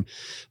search for them.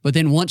 But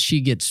then once she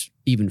gets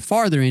even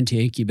farther into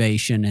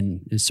incubation,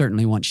 and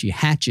certainly once she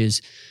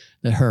hatches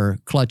her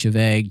clutch of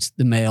eggs,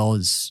 the male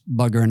is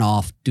buggering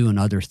off doing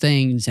other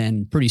things,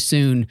 and pretty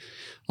soon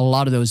a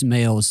lot of those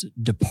males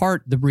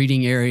depart the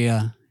breeding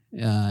area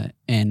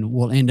and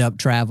will end up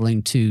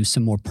traveling to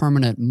some more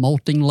permanent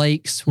molting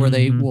lakes where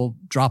they will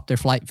drop their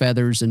flight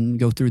feathers and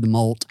go through the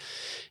molt.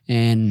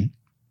 And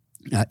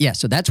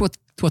so that's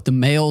what the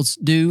males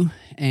do.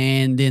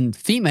 And then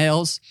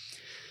females,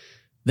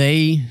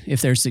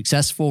 if they're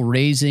successful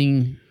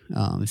raising,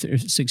 if they're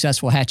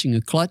successful hatching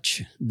a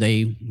clutch,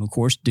 they of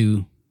course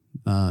do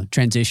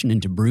transition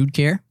into brood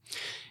care.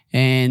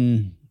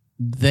 And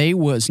they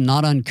was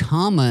not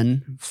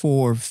uncommon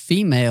for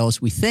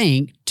females, we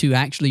think, to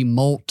actually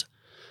molt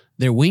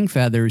their wing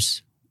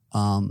feathers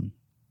on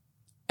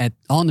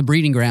the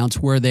breeding grounds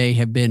where they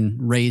have been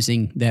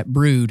raising that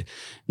brood.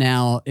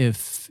 Now,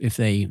 if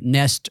they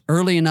nest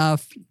early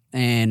enough,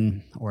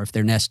 or if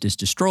their nest is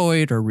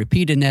destroyed or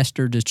repeated nest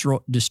are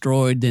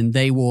destroyed, then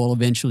they will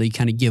eventually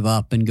kind of give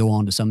up and go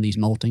on to some of these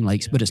molting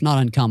lakes. But it's not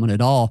uncommon at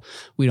all,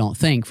 we don't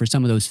think, for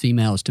some of those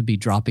females to be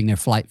dropping their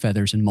flight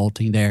feathers and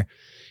molting there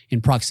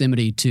in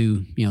proximity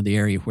to the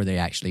area where they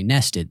actually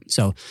nested.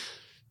 So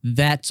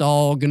that's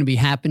all going to be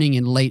happening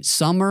in late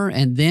summer.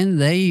 And then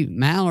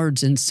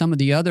mallards and some of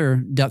the other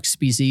duck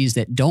species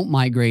that don't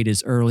migrate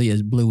as early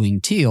as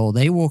blue-winged teal,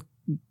 they will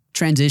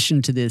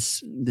transition to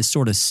this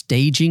sort of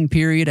staging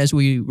period, as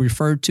we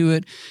refer to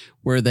it,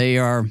 where they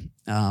are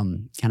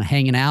kind of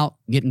hanging out,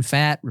 getting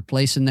fat,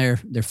 replacing their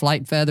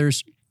flight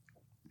feathers,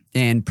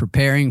 and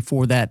preparing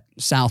for that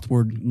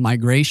southward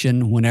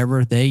migration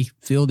whenever they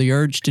feel the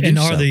urge to do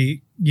so. And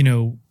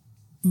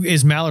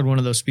is mallard one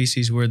of those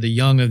species where the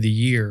young of the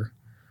year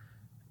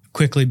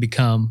quickly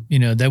become,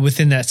 that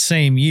within that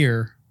same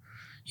year,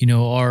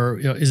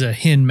 is a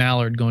hen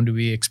mallard going to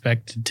be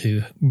expected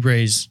to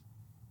raise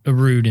a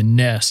brood and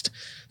nest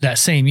that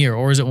same year?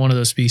 Or is it one of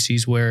those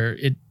species where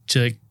it's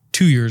like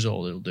 2 years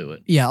old, it'll do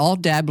it? Yeah, all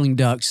dabbling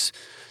ducks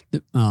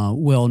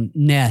will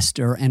nest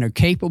and are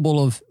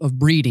capable of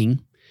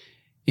breeding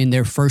in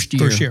their first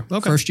year.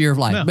 Okay. First year of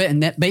life. Yeah.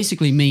 And that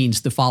basically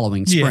means the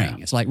following spring.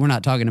 Yeah. It's like we're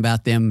not talking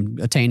about them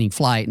attaining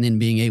flight and then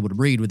being able to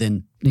breed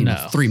within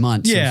 3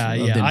 months. Of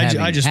them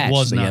I just hatched.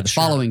 was So, not the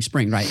sure. following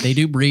spring, right. They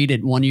do breed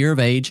at 1 year of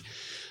age.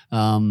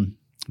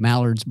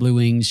 Mallards, blue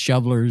wings,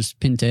 shovelers,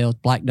 pintails,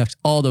 black ducks,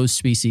 all those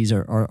species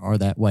are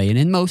that way. And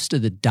in most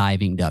of the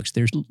diving ducks,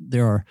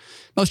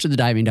 most of the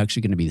diving ducks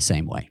are going to be the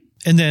same way.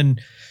 And then,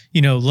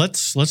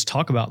 let's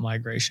talk about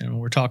migration.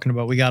 We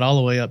got all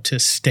the way up to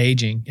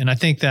staging. And I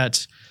think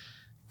that's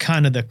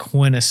kind of the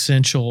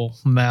quintessential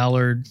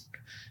mallard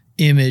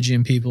image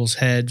in people's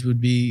heads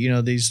would be,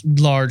 these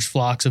large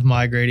flocks of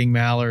migrating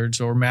mallards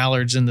or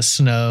mallards in the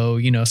snow,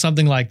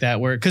 something like that,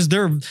 because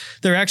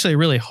they're actually a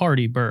really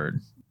hardy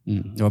bird.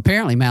 Well,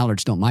 apparently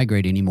mallards don't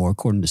migrate anymore,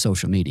 according to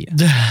social media.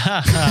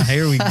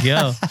 Here we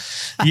go.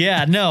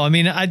 Yeah, no, I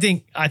mean, I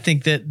think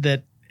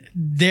that's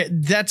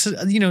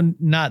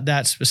not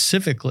that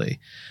specifically,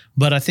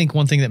 but I think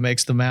one thing that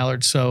makes the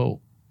mallard so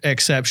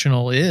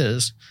exceptional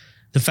is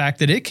the fact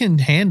that it can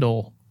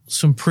handle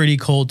some pretty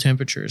cold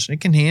temperatures.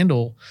 It can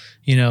handle,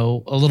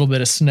 a little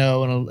bit of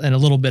snow and a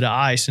little bit of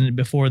ice, and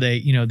before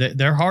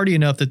they're hardy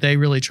enough that they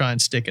really try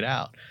and stick it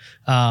out.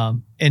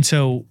 And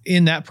so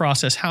in that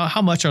process,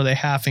 how much are they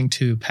having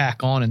to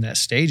pack on in that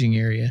staging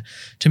area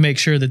to make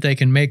sure that they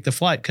can make the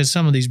flight? Because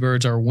some of these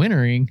birds are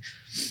wintering,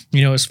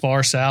 as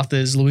far south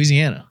as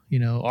Louisiana,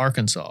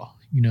 Arkansas,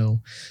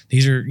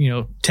 these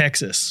are,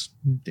 Texas,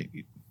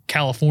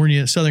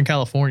 California, Southern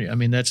California. I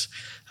mean, that's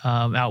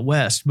out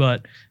west.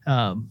 But,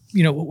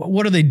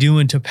 what are they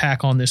doing to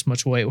pack on this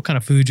much weight? What kind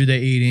of foods are they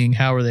eating?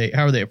 How are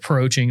they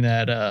approaching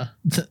that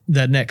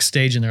next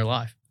stage in their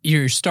life?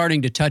 You're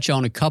starting to touch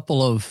on a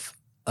couple of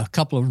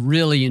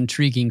really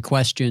intriguing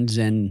questions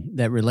and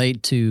that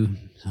relate to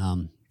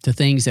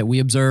things that we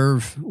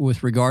observe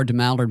with regard to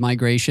mallard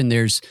migration.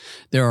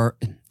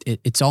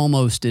 It's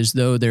almost as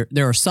though there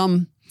are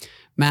some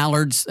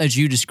mallards, as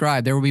you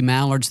described. There will be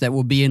mallards that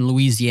will be in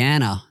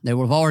Louisiana that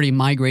will have already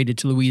migrated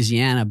to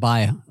Louisiana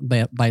by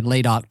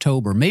late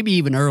October, maybe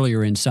even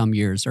earlier in some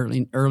years,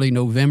 early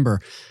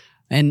November.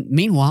 And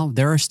meanwhile,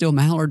 there are still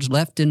mallards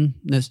left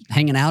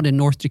hanging out in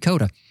North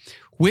Dakota.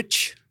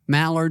 Which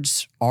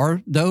mallards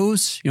are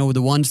those?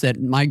 The ones that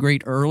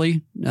migrate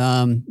early,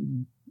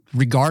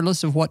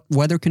 regardless of what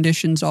weather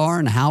conditions are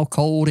and how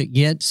cold it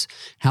gets,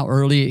 how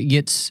early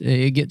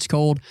it gets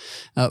cold,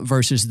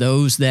 versus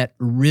those that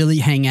really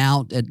hang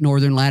out at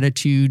northern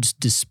latitudes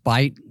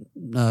despite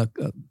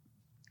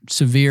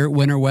severe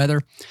winter weather.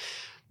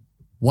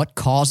 What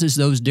causes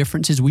those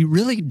differences? We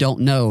really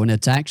don't know, and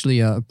it's actually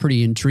a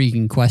pretty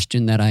intriguing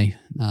question that I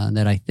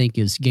think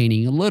is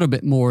gaining a little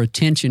bit more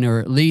attention, or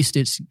at least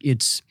it's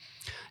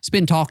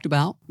been talked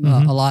about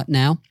a lot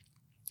now,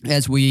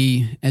 as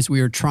we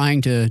are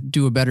trying to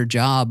do a better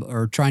job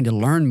or trying to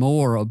learn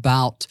more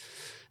about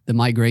the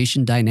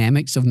migration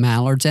dynamics of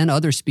mallards and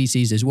other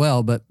species as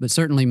well. But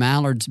certainly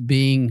mallards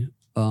being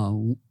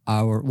one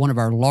of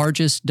our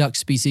largest duck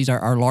species,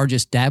 our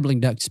largest dabbling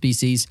duck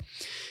species.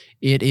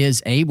 It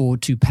is able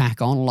to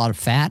pack on a lot of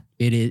fat.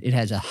 It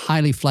has a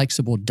highly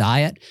flexible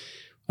diet.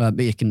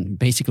 It can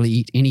basically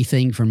eat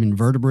anything from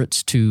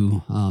invertebrates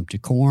to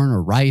corn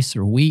or rice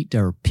or wheat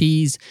or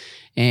peas,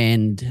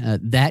 and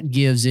that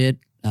gives it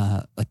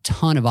a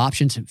ton of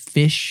options.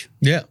 Fish,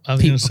 yeah, I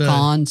was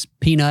pecans,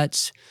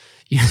 peanuts,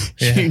 you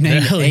name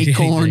it,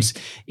 acorns,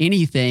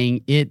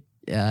 anything.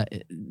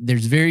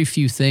 There's very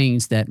few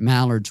things that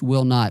mallards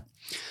will not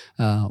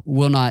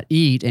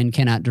eat and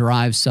cannot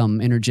derive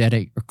some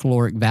energetic or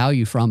caloric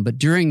value from. But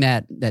during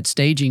that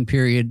staging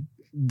period,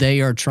 they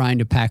are trying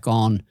to pack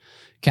on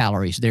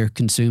calories. They're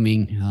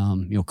consuming,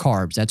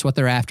 carbs. That's what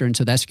they're after. And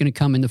so that's going to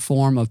come in the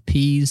form of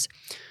peas,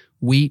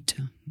 wheat,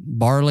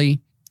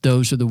 barley.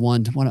 Those are the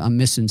ones. I'm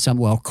missing some.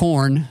 Well,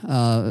 corn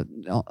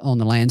on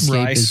the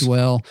landscape as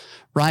well.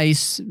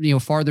 Rice,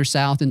 farther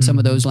south in some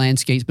of those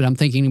landscapes. But I'm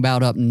thinking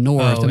about up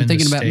north. I'm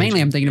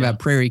thinking about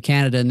Prairie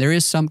Canada, and there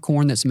is some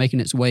corn that's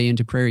making its way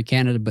into Prairie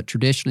Canada. But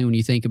traditionally, when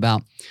you think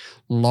about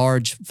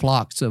large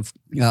flocks of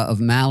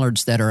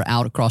mallards that are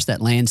out across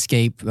that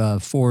landscape,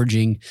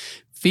 foraging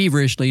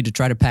feverishly to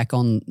try to pack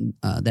on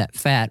that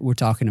fat, we're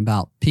talking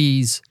about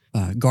peas,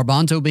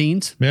 garbanzo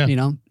beans.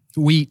 Yeah.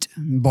 Wheat,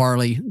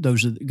 barley,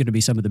 those are going to be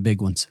some of the big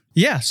ones.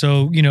 Yeah.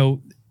 So,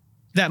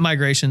 that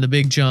migration, the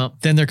big jump,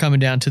 then they're coming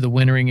down to the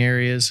wintering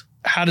areas.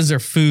 How does their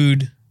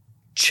food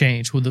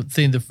change? Will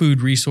the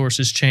food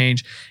resources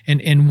change?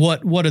 And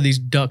what are these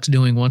ducks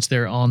doing once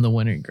they're on the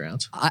wintering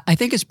grounds? I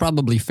think it's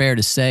probably fair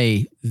to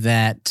say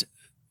that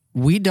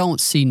we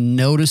don't see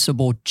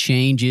noticeable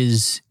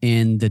changes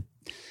in the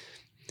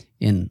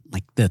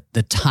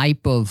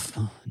type of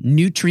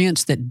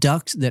nutrients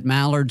that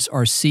mallards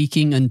are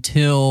seeking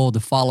until the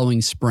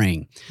following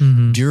spring.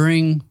 Mm-hmm.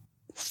 During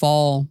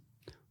fall,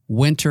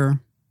 winter,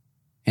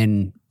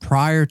 and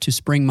prior to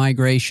spring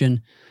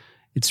migration,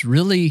 it's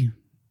really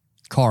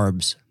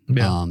carbs,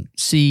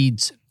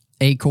 seeds,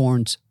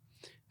 acorns,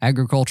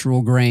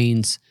 agricultural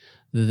grains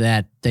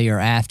that they are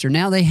after.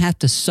 Now they have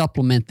to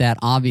supplement that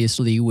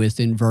obviously with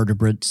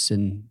invertebrates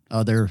and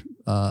other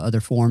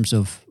forms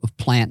of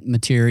plant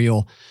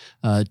material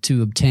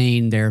to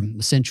obtain their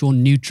essential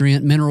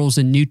minerals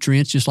and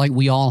nutrients, just like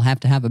we all have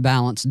to have a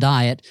balanced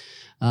diet.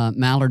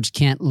 Mallards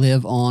can't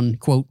live on,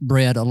 quote,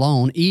 bread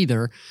alone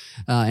either.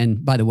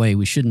 And by the way,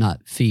 we should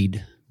not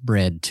feed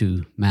bread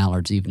to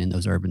mallards, even in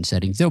those urban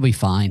settings. They'll be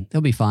fine.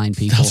 They'll be fine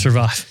people. They'll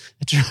survive.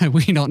 That's right.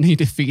 We don't need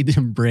to feed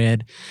them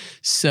bread.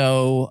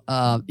 So,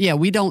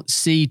 we don't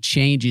see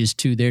changes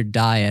to their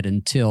diet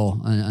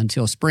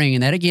until spring.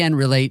 And that, again,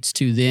 relates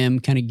to them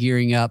kind of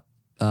gearing up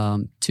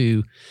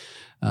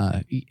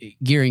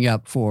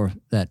for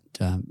that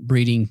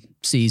breeding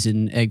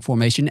season, egg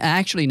formation.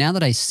 Actually, now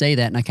that I say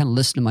that and I kind of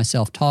listen to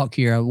myself talk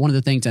here, one of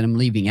the things that I'm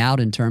leaving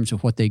out in terms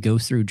of what they go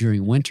through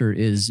during winter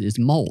is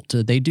molt.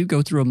 They do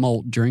go through a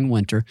molt during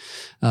winter.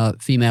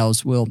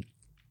 Females will,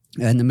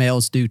 and the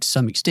males do to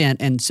some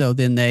extent. And so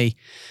then they,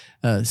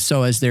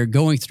 as they're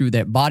going through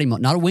that body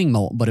molt, not a wing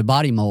molt, but a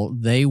body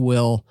molt, they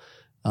will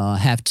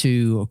have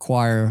to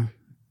acquire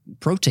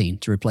protein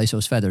to replace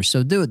those feathers.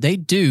 So they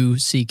do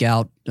seek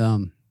out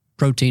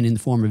protein in the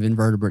form of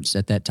invertebrates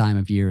at that time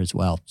of year as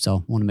well. So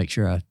I want to make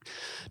sure I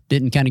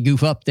didn't kind of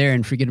goof up there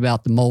and forget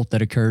about the molt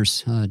that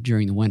occurs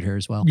during the winter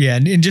as well. Yeah,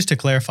 and just to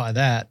clarify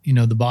that,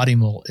 the body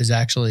molt is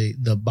actually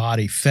the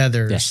body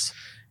feathers. Yes.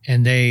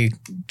 And they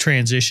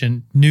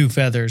transition new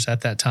feathers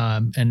at that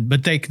time,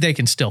 but they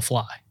can still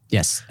fly.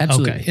 Yes,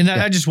 absolutely. Okay, and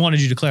I just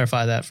wanted you to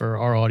clarify that for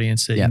our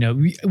audience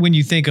that, when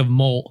you think of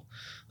molt,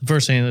 the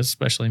first thing that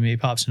especially me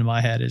pops into my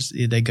head is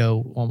they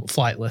go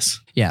flightless.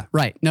 Yeah,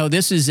 right. No,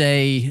 this is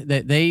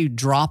they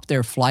drop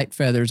their flight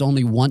feathers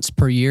only once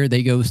per year.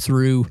 They go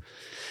through,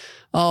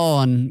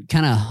 and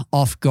kind of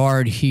off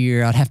guard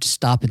here. I'd have to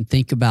stop and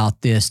think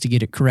about this to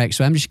get it correct.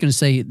 So I'm just going to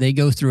say they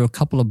go through a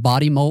couple of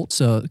body molts,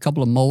 a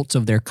couple of molts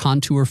of their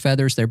contour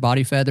feathers, their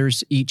body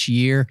feathers each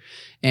year.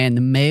 And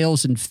the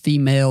males and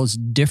females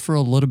differ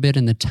a little bit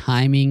in the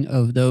timing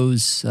of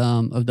those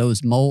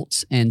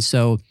molts. And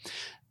so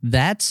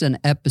that's an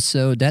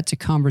episode, that's a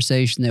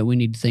conversation that we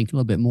need to think a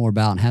little bit more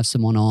about and have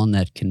someone on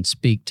that can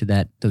speak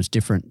to those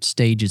different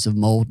stages of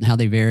molt and how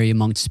they vary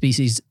among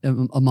species.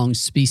 And,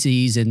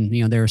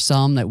 there are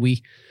some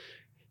that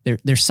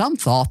there's some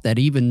thought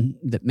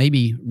that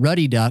maybe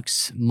ruddy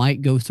ducks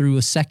might go through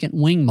a second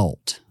wing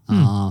molt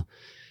on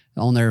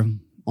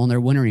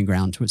their wintering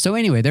grounds. So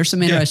anyway, there's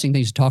some interesting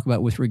things to talk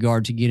about with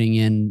regard to getting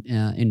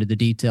into the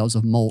details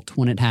of molt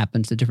when it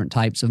happens, the different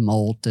types of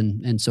molt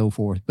and so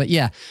forth. But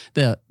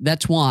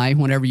that's why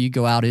whenever you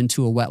go out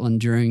into a wetland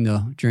during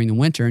the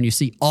winter and you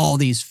see all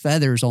these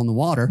feathers on the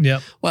water,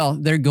 well,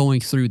 they're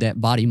going through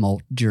that body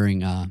molt during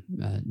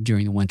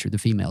the winter. The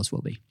females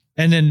will be.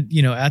 And then,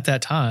 at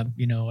that time,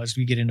 as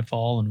we get into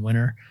fall and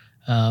winter,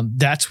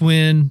 that's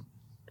when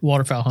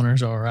waterfowl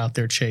hunters are out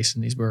there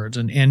chasing these birds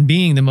and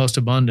being the most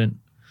abundant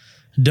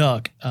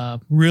duck,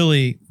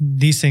 really,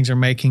 these things are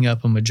making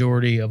up a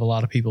majority of a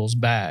lot of people's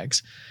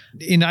bags.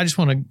 And I just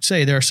want to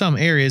say there are some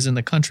areas in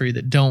the country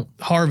that don't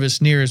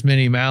harvest near as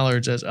many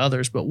mallards as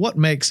others, but what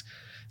makes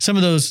some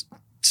of those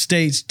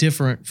states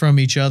different from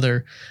each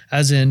other,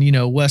 as in,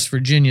 West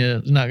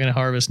Virginia is not going to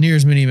harvest near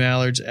as many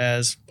mallards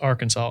as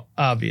Arkansas,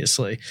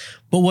 obviously.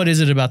 But what is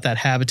it about that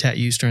habitat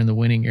use during the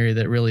wintering area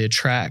that really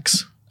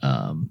attracts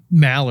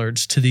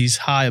mallards to these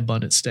high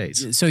abundant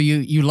states. So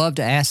you love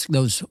to ask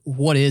those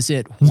 "what is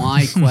it,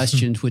 why"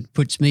 questions, which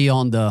puts me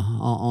on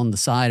the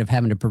side of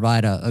having to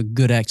provide a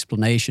good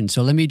explanation.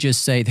 So let me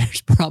just say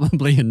there's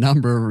probably a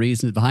number of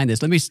reasons behind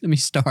this. Let me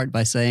start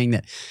by saying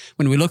that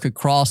when we look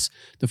across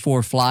the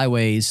 4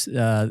 flyways,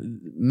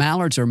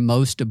 mallards are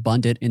most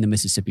abundant in the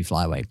Mississippi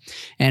Flyway,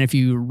 and if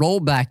you roll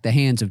back the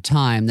hands of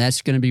time,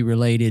 that's going to be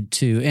related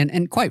to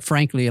and quite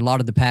frankly, a lot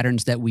of the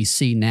patterns that we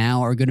see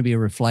now are going to be a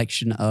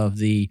reflection of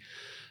the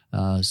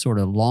sort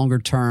of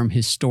longer-term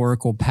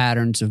historical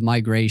patterns of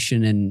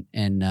migration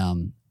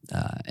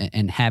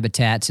and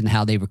habitats and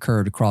how they've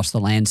occurred across the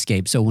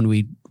landscape. So when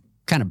we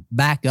kind of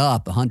back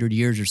up 100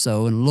 years or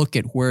so and look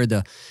at where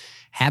the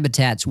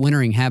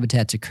wintering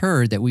habitats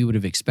occurred that we would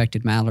have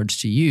expected mallards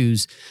to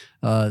use,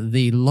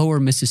 the lower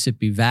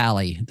Mississippi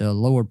Valley, the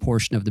lower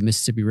portion of the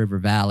Mississippi River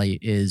Valley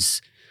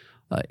is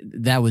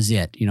that was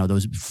it.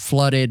 Those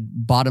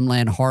flooded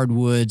bottomland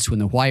hardwoods when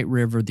the White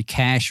River, the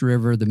Cache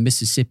River, the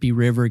Mississippi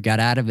River got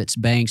out of its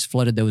banks,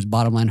 flooded those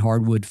bottomland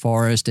hardwood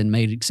forests and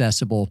made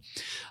accessible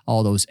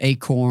all those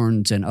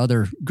acorns and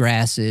other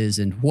grasses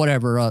and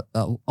whatever,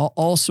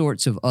 all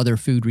sorts of other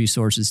food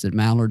resources that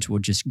mallards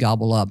would just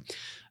gobble up.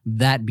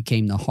 That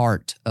became the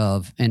heart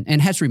of,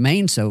 and has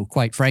remained so,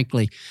 quite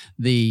frankly,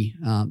 the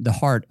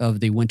heart of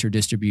the winter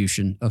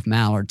distribution of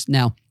mallards.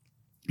 Now,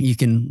 you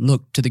can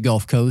look to the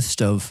Gulf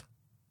Coast of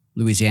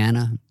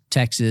Louisiana,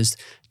 Texas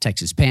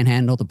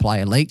Panhandle, the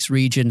Playa Lakes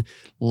region,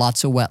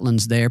 lots of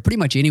wetlands there. Pretty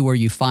much anywhere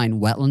you find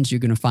wetlands, you're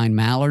going to find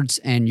mallards,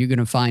 and you're going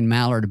to find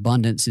mallard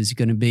abundance is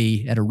going to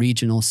be at a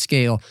regional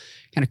scale,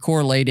 kind of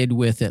correlated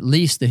with at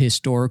least the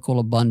historical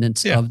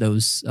abundance of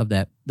those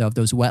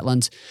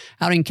wetlands.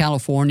 Out in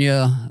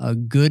California, a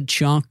good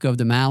chunk of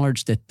the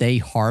mallards that they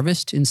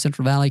harvest in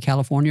Central Valley,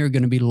 California, are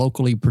going to be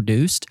locally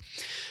produced.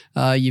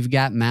 You've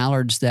got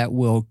mallards that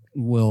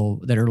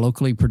that are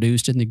locally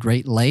produced in the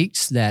Great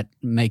Lakes that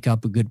make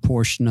up a good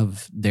portion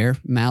of their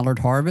mallard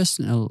harvest.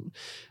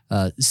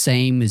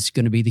 Same is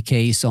going to be the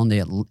case in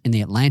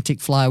the Atlantic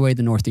Flyway,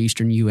 the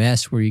northeastern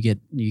U.S., where you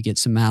get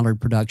some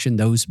mallard production.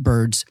 Those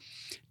birds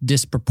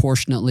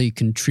disproportionately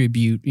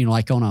contribute,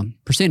 like on a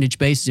percentage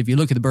basis. If you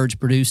look at the birds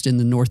produced in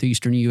the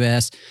northeastern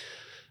U.S.,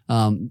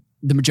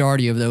 the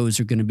majority of those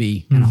are going to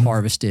be kind of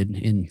harvested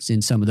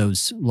in some of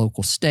those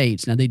local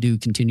states. Now, they do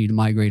continue to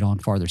migrate on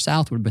farther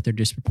southward, but they're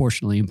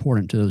disproportionately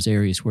important to those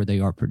areas where they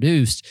are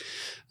produced.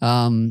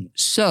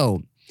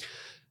 So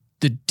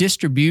the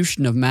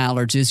distribution of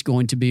mallards is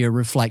going to be a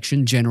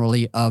reflection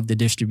generally of the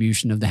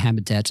distribution of the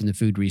habitats and the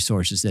food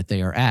resources that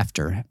they are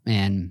after.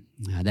 And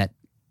that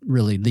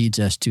really leads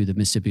us to the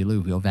Mississippi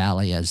Alluvial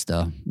Valley as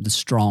the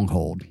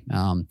stronghold.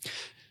 And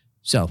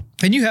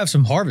you have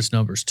some harvest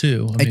numbers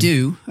too. I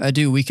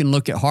do. We can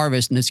look at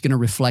harvest, and it's going to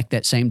reflect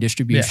that same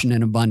distribution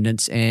and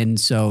abundance. And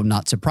so,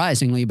 not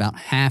surprisingly, about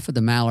half of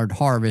the mallard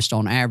harvest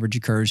on average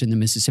occurs in the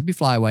Mississippi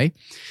Flyway.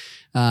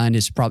 And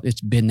it's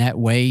been that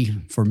way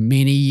for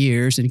many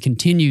years and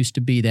continues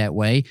to be that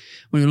way.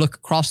 When we look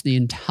across the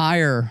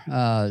entire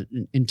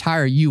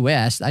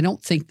U.S., I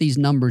don't think these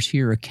numbers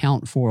here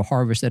account for a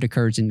harvest that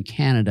occurs in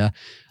Canada.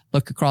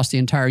 Look across the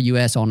entire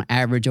U.S., on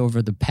average,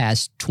 over the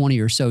past 20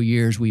 or so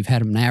years, we've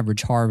had an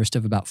average harvest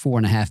of about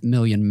 4.5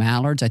 million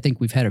mallards. I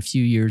think we've had a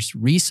few years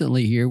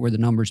recently here where the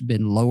number's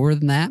been lower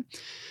than that.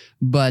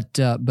 But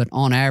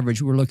on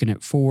average, we're looking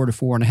at 4 to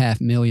 4.5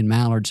 million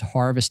mallards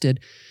harvested.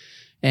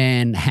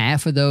 And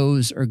half of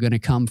those are going to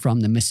come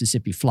from the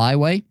Mississippi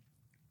Flyway.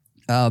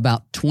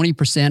 About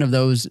 20%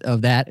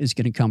 of that is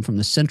going to come from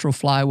the Central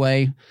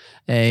Flyway.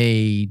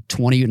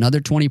 Another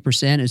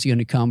 20% is going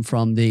to come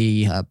from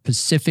the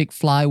Pacific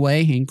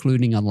Flyway,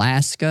 including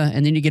Alaska.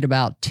 And then you get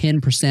about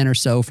 10% or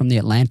so from the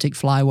Atlantic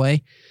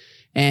Flyway.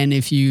 And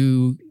if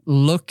you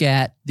look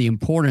at the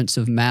importance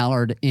of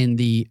mallard in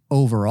the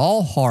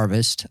overall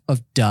harvest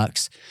of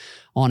ducks,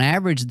 on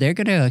average, they're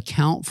going to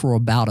account for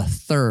about a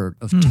third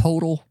of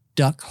total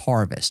duck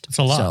harvest. That's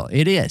a lot. So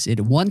it is.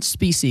 One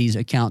species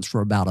accounts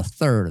for about a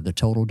third of the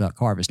total duck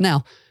harvest.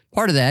 Now,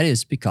 part of that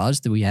is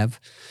because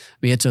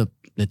it's a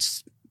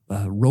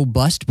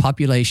robust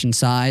population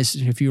size.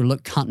 If you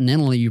look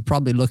continentally, you're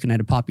probably looking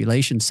at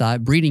a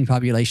breeding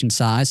population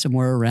size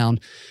somewhere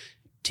around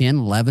 10,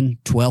 11,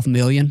 12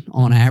 million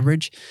on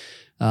average.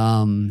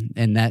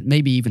 And that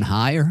may be even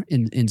higher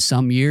in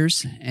some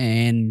years.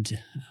 And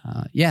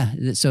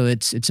so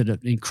it's an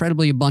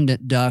incredibly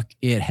abundant duck.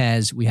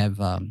 We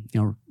have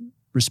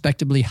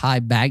respectably high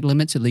bag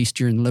limits, at least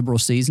during liberal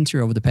seasons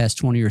here over the past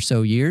 20 or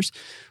so years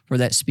for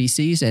that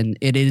species. And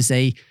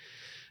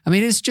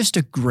it's just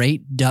a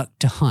great duck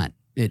to hunt.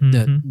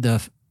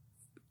 The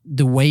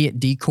way it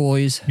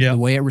decoys, the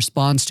way it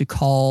responds to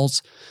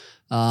calls,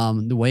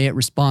 the way it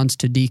responds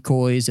to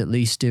decoys, at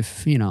least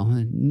if,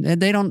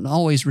 they don't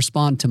always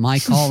respond to my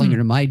calling or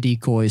to my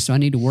decoys. So I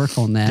need to work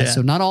on that. Yeah.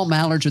 So not all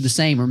mallards are the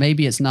same, or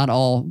maybe it's not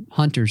all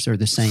hunters are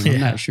the same. I'm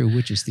not sure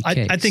which is the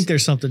case. I think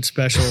there's something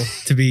special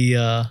to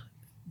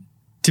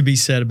be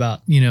said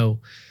about,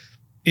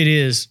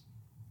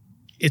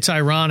 it's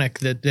ironic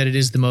that it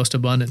is the most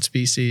abundant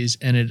species,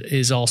 and it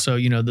is also,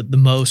 the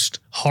most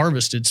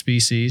harvested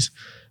species.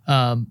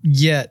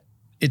 Yet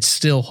it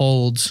still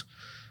holds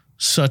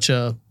such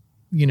a,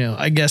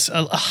 I guess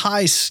a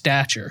high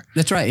stature.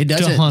 That's right. It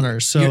doesn't. To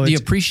hunters. So the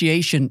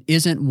appreciation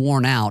isn't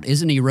worn out,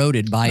 isn't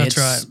eroded by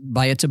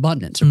by its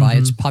abundance or by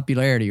its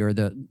popularity, or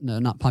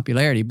not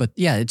popularity, but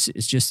yeah,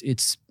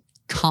 it's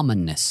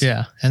commonness.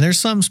 Yeah. And there's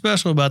something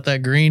special about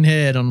that green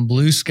head on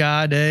blue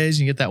sky days.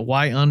 You get that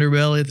white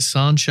underbelly, the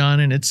sun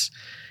shining. It's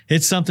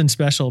something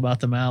special about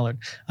the mallard.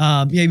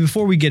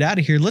 Before we get out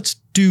of here, let's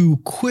do a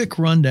quick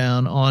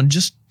rundown on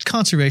just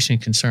conservation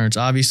concerns.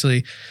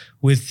 Obviously,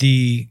 with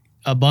the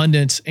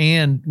abundance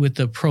and with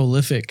the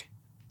prolific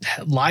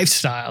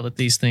lifestyle that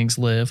these things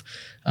live,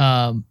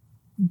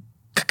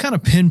 kind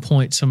of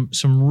pinpoint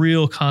some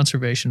real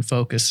conservation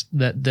focus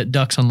that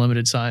Ducks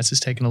Unlimited Science is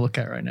taking a look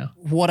at right now.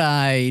 What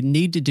I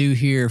need to do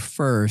here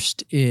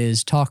first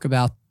is talk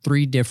about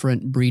 3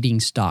 different breeding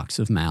stocks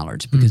of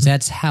mallards, because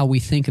that's how we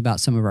think about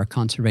some of our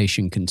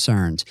conservation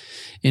concerns.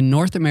 In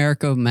North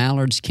America,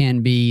 mallards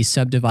can be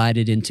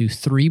subdivided into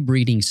 3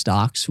 breeding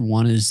stocks.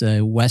 One is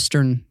a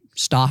western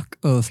stock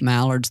of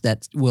mallards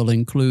that will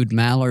include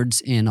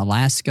mallards in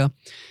Alaska,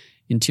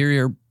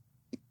 interior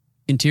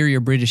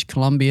British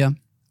Columbia,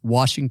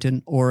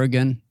 Washington,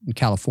 Oregon, and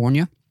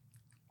California.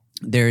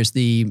 There's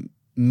the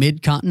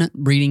mid-continent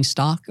breeding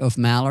stock of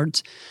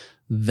mallards.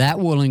 That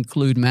will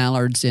include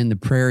mallards in the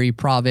prairie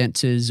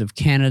provinces of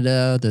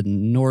Canada, the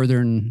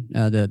northern,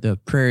 the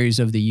prairies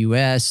of the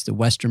U.S., the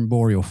western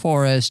boreal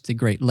forest, the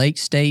Great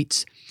Lakes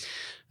states,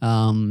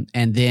 and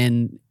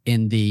then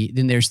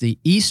there's the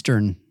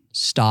eastern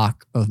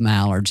stock of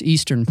mallards,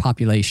 eastern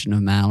population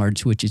of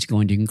mallards, which is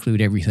going to include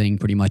everything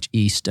pretty much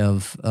east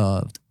of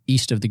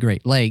the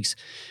Great Lakes.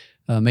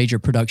 Major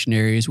production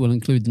areas will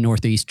include the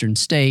northeastern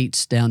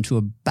states down to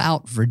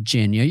about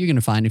Virginia. You're going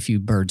to find a few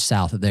birds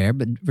south of there,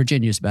 but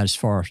Virginia is about as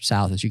far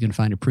south as you can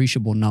find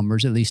appreciable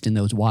numbers, at least in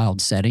those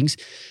wild settings.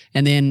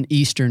 And then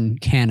eastern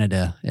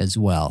Canada as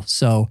well.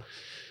 So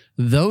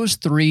those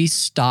 3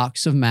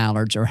 stocks of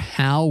mallards are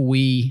how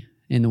we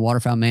in the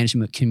waterfowl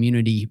management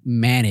community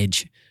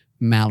manage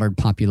mallard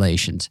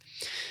populations.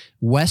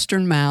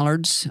 Western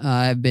mallards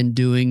have been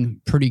doing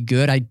pretty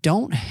good. I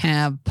don't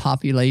have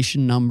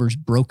population numbers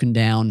broken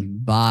down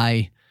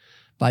by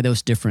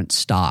those different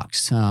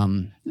stocks.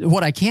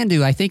 What I can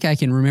do, I think I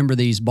can remember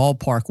these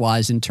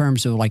ballpark-wise in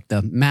terms of like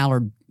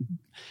the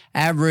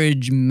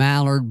average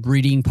mallard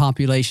breeding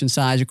population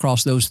size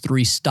across those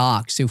 3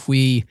 stocks.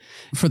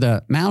 For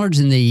the mallards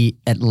in the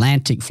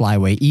Atlantic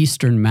flyway,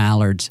 eastern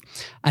mallards,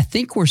 I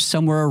think we're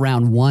somewhere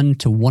around 1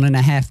 to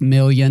 1.5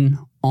 million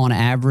on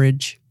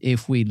average.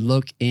 If we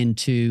look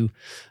into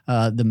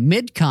the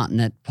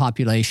mid-continent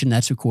population,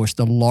 that's, of course,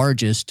 the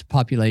largest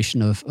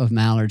population of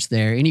mallards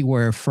there,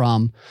 anywhere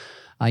from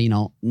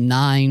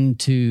 9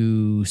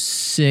 to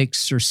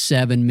 6 or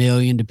 7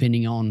 million,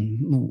 depending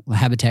on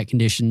habitat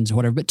conditions,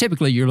 whatever. But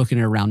typically, you're looking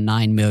at around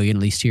 9 million,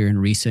 at least here in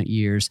recent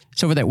years.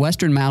 So for that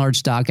western mallard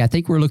stock, I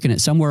think we're looking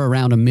at somewhere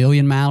around 1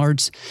 million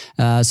mallards,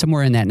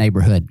 somewhere in that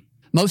neighborhood.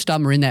 Most of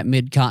them are in that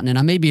mid-continent.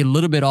 I may be a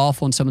little bit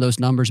off on some of those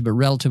numbers, but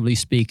relatively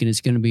speaking,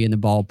 it's going to be in the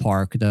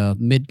ballpark. The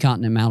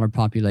mid-continent mallard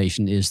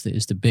population is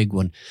the big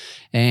one.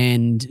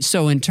 And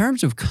so in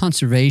terms of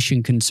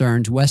conservation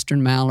concerns,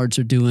 western mallards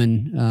are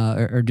doing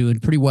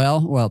pretty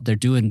well. Well, they're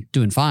doing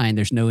fine.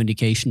 There's no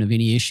indication of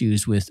any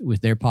issues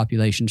with their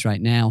populations right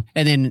now.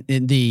 And then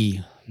in the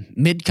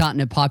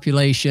mid-continent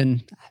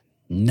population,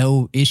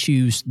 no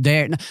issues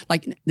there.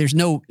 Like there's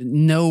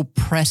no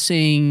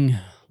pressing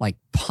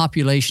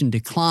population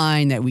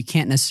decline that we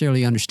can't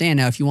necessarily understand.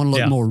 Now, if you want to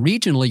look more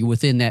regionally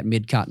within that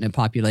mid-continent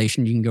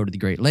population, you can go to the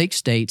Great Lakes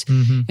states,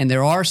 and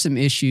there are some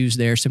issues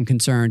there, some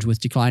concerns with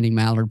declining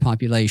mallard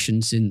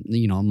populations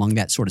among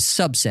that sort of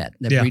subset,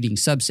 that breeding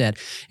subset.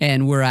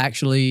 And we're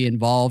actually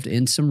involved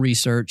in some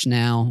research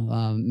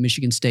now.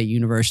 Michigan State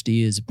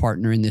University is a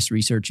partner in this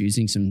research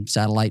using some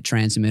satellite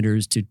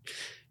transmitters to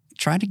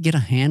try to get a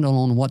handle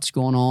on what's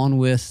going on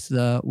with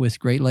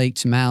Great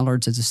Lakes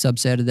mallards as a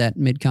subset of that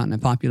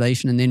mid-continent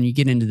population. And then you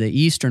get into the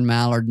eastern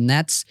mallard, and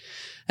that's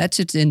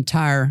its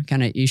entire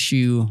kind of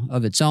issue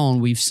of its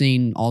own. We've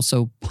seen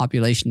also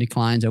population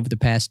declines over the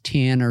past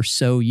 10 or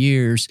so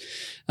years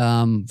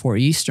for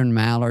eastern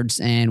mallards,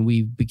 and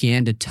we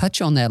began to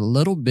touch on that a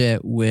little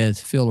bit with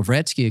Phil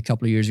Lavretsky a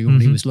couple of years ago when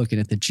he was looking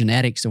at the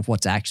genetics of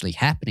what's actually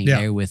happening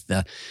there with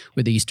the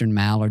eastern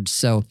mallards.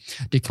 So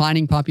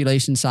declining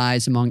population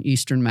size among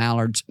eastern mallards,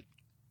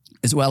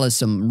 as well as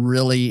some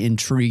really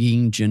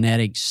intriguing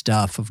genetic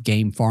stuff of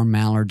game farm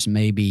mallards,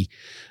 maybe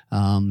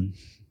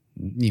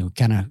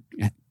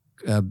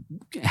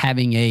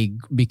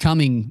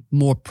becoming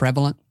more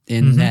prevalent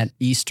in that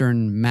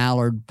eastern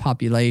mallard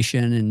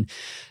population.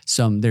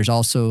 And there's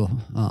also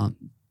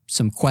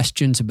some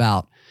questions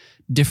about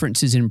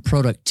differences in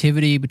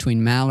productivity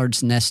between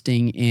mallards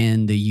nesting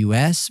in the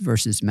U.S.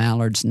 versus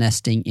mallards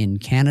nesting in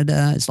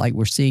Canada. It's like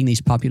we're seeing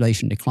these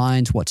population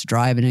declines. What's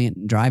driving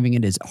it? Driving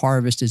it is it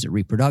harvest? Is it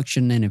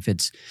reproduction? And if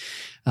it's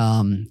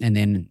and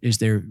then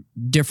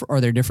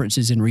are there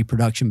differences in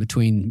reproduction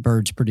between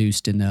birds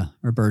produced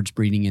birds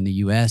breeding in the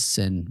U.S.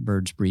 and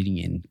birds breeding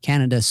in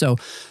Canada? So,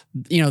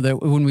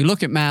 when we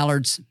look at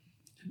mallards,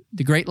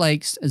 the Great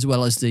Lakes as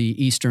well as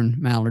the eastern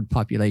mallard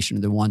population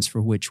are the ones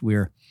for which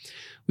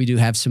we do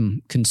have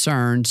some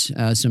concerns,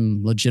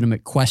 some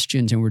legitimate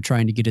questions, and we're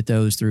trying to get at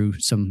those through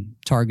some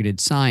targeted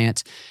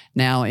science.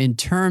 Now, in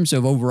terms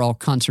of overall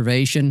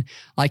conservation,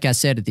 like I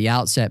said at the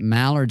outset,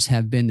 mallards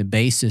have been the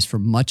basis for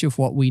much of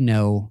what we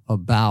know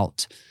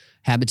about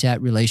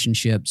habitat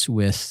relationships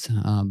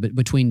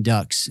between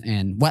ducks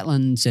and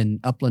wetlands and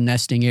upland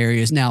nesting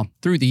areas. Now,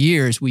 through the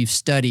years, we've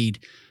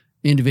studied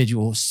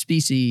individual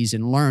species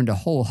and learned a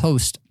whole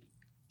host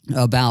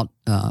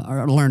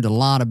learned a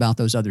lot about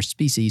those other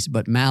species,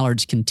 but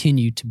mallards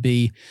continue to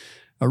be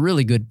a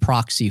really good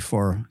proxy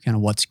for kind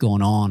of what's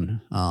going on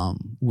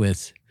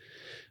with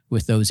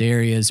those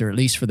areas, or at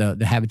least for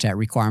the habitat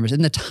requirements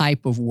and the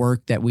type of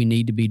work that we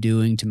need to be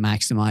doing to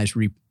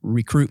maximize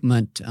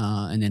recruitment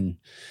and then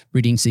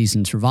breeding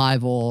season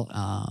survival.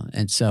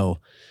 And so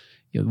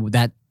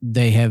that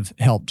they have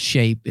helped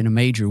shape in a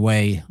major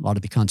way a lot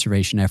of the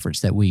conservation efforts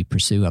that we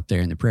pursue up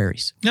there in the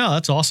prairies. No,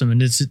 that's awesome. And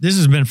this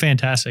has been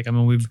fantastic. I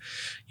mean, we've,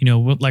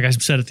 like I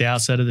said at the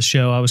outset of the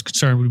show, I was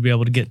concerned we'd be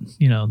able to get,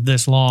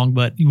 this long,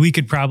 but we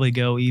could probably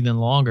go even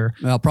longer.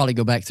 Well, I'll probably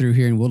go back through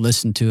here and we'll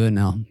listen to it and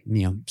I'll,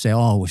 say,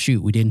 oh, well,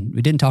 shoot, we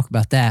didn't talk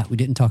about that. We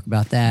didn't talk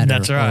about that.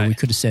 That's right. Or we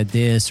could have said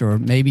this, or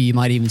maybe you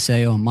might even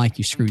say, oh, Mike,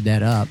 you screwed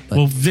that up. But,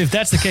 well, if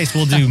that's the case,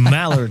 we'll do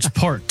Mallards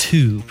Part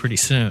 2 pretty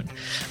soon.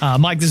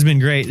 Mike, this has been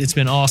great. It's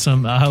been awesome.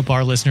 I hope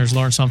our listeners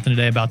learned something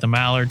today about the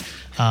mallard,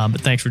 but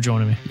thanks for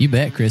joining me. You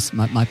bet, Chris.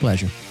 My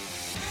pleasure.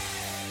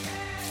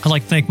 I'd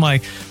like to thank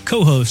my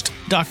co-host,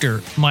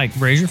 Dr. Mike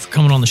Brazier, for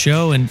coming on the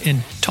show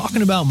and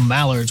talking about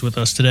mallards with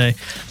us today.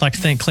 I'd like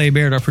to thank Clay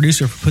Baird, our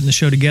producer, for putting the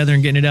show together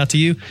and getting it out to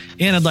you.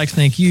 And I'd like to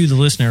thank you, the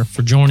listener,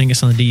 for joining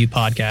us on the DU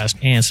podcast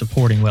and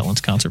supporting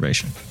wetlands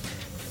conservation.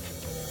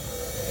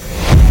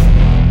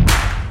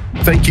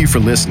 Thank you for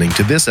listening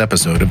to this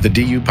episode of the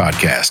DU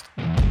podcast.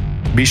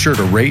 Be sure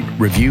to rate,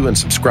 review, and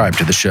subscribe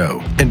to the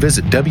show, and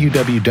visit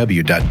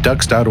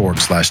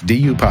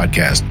www.ducks.org/DU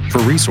podcast for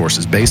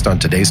resources based on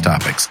today's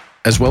topics,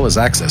 as well as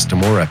access to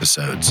more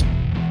episodes.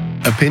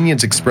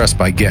 Opinions expressed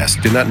by guests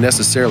do not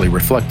necessarily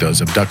reflect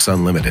those of Ducks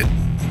Unlimited.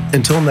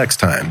 Until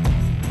next time,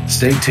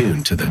 stay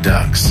tuned to the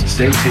Ducks.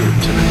 Stay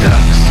tuned to the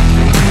Ducks.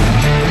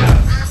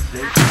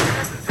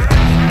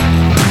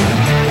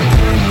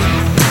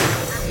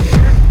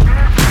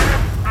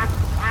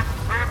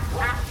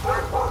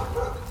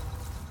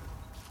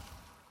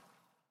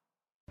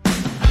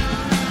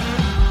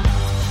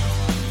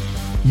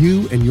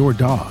 You and your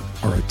dog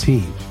are a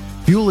team.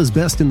 Fuel is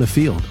best in the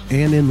field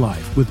and in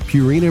life with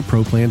Purina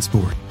Pro Plan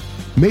Sport.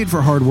 Made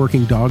for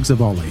hardworking dogs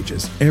of all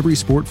ages, every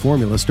sport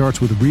formula starts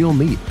with real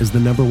meat as the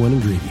 #1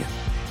 ingredient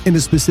and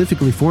is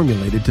specifically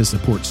formulated to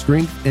support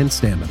strength and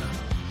stamina.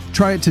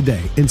 Try it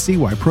today and see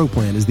why Pro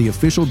Plan is the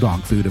official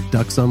dog food of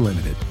Ducks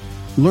Unlimited.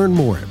 Learn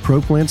more at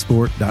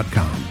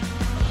ProPlansport.com.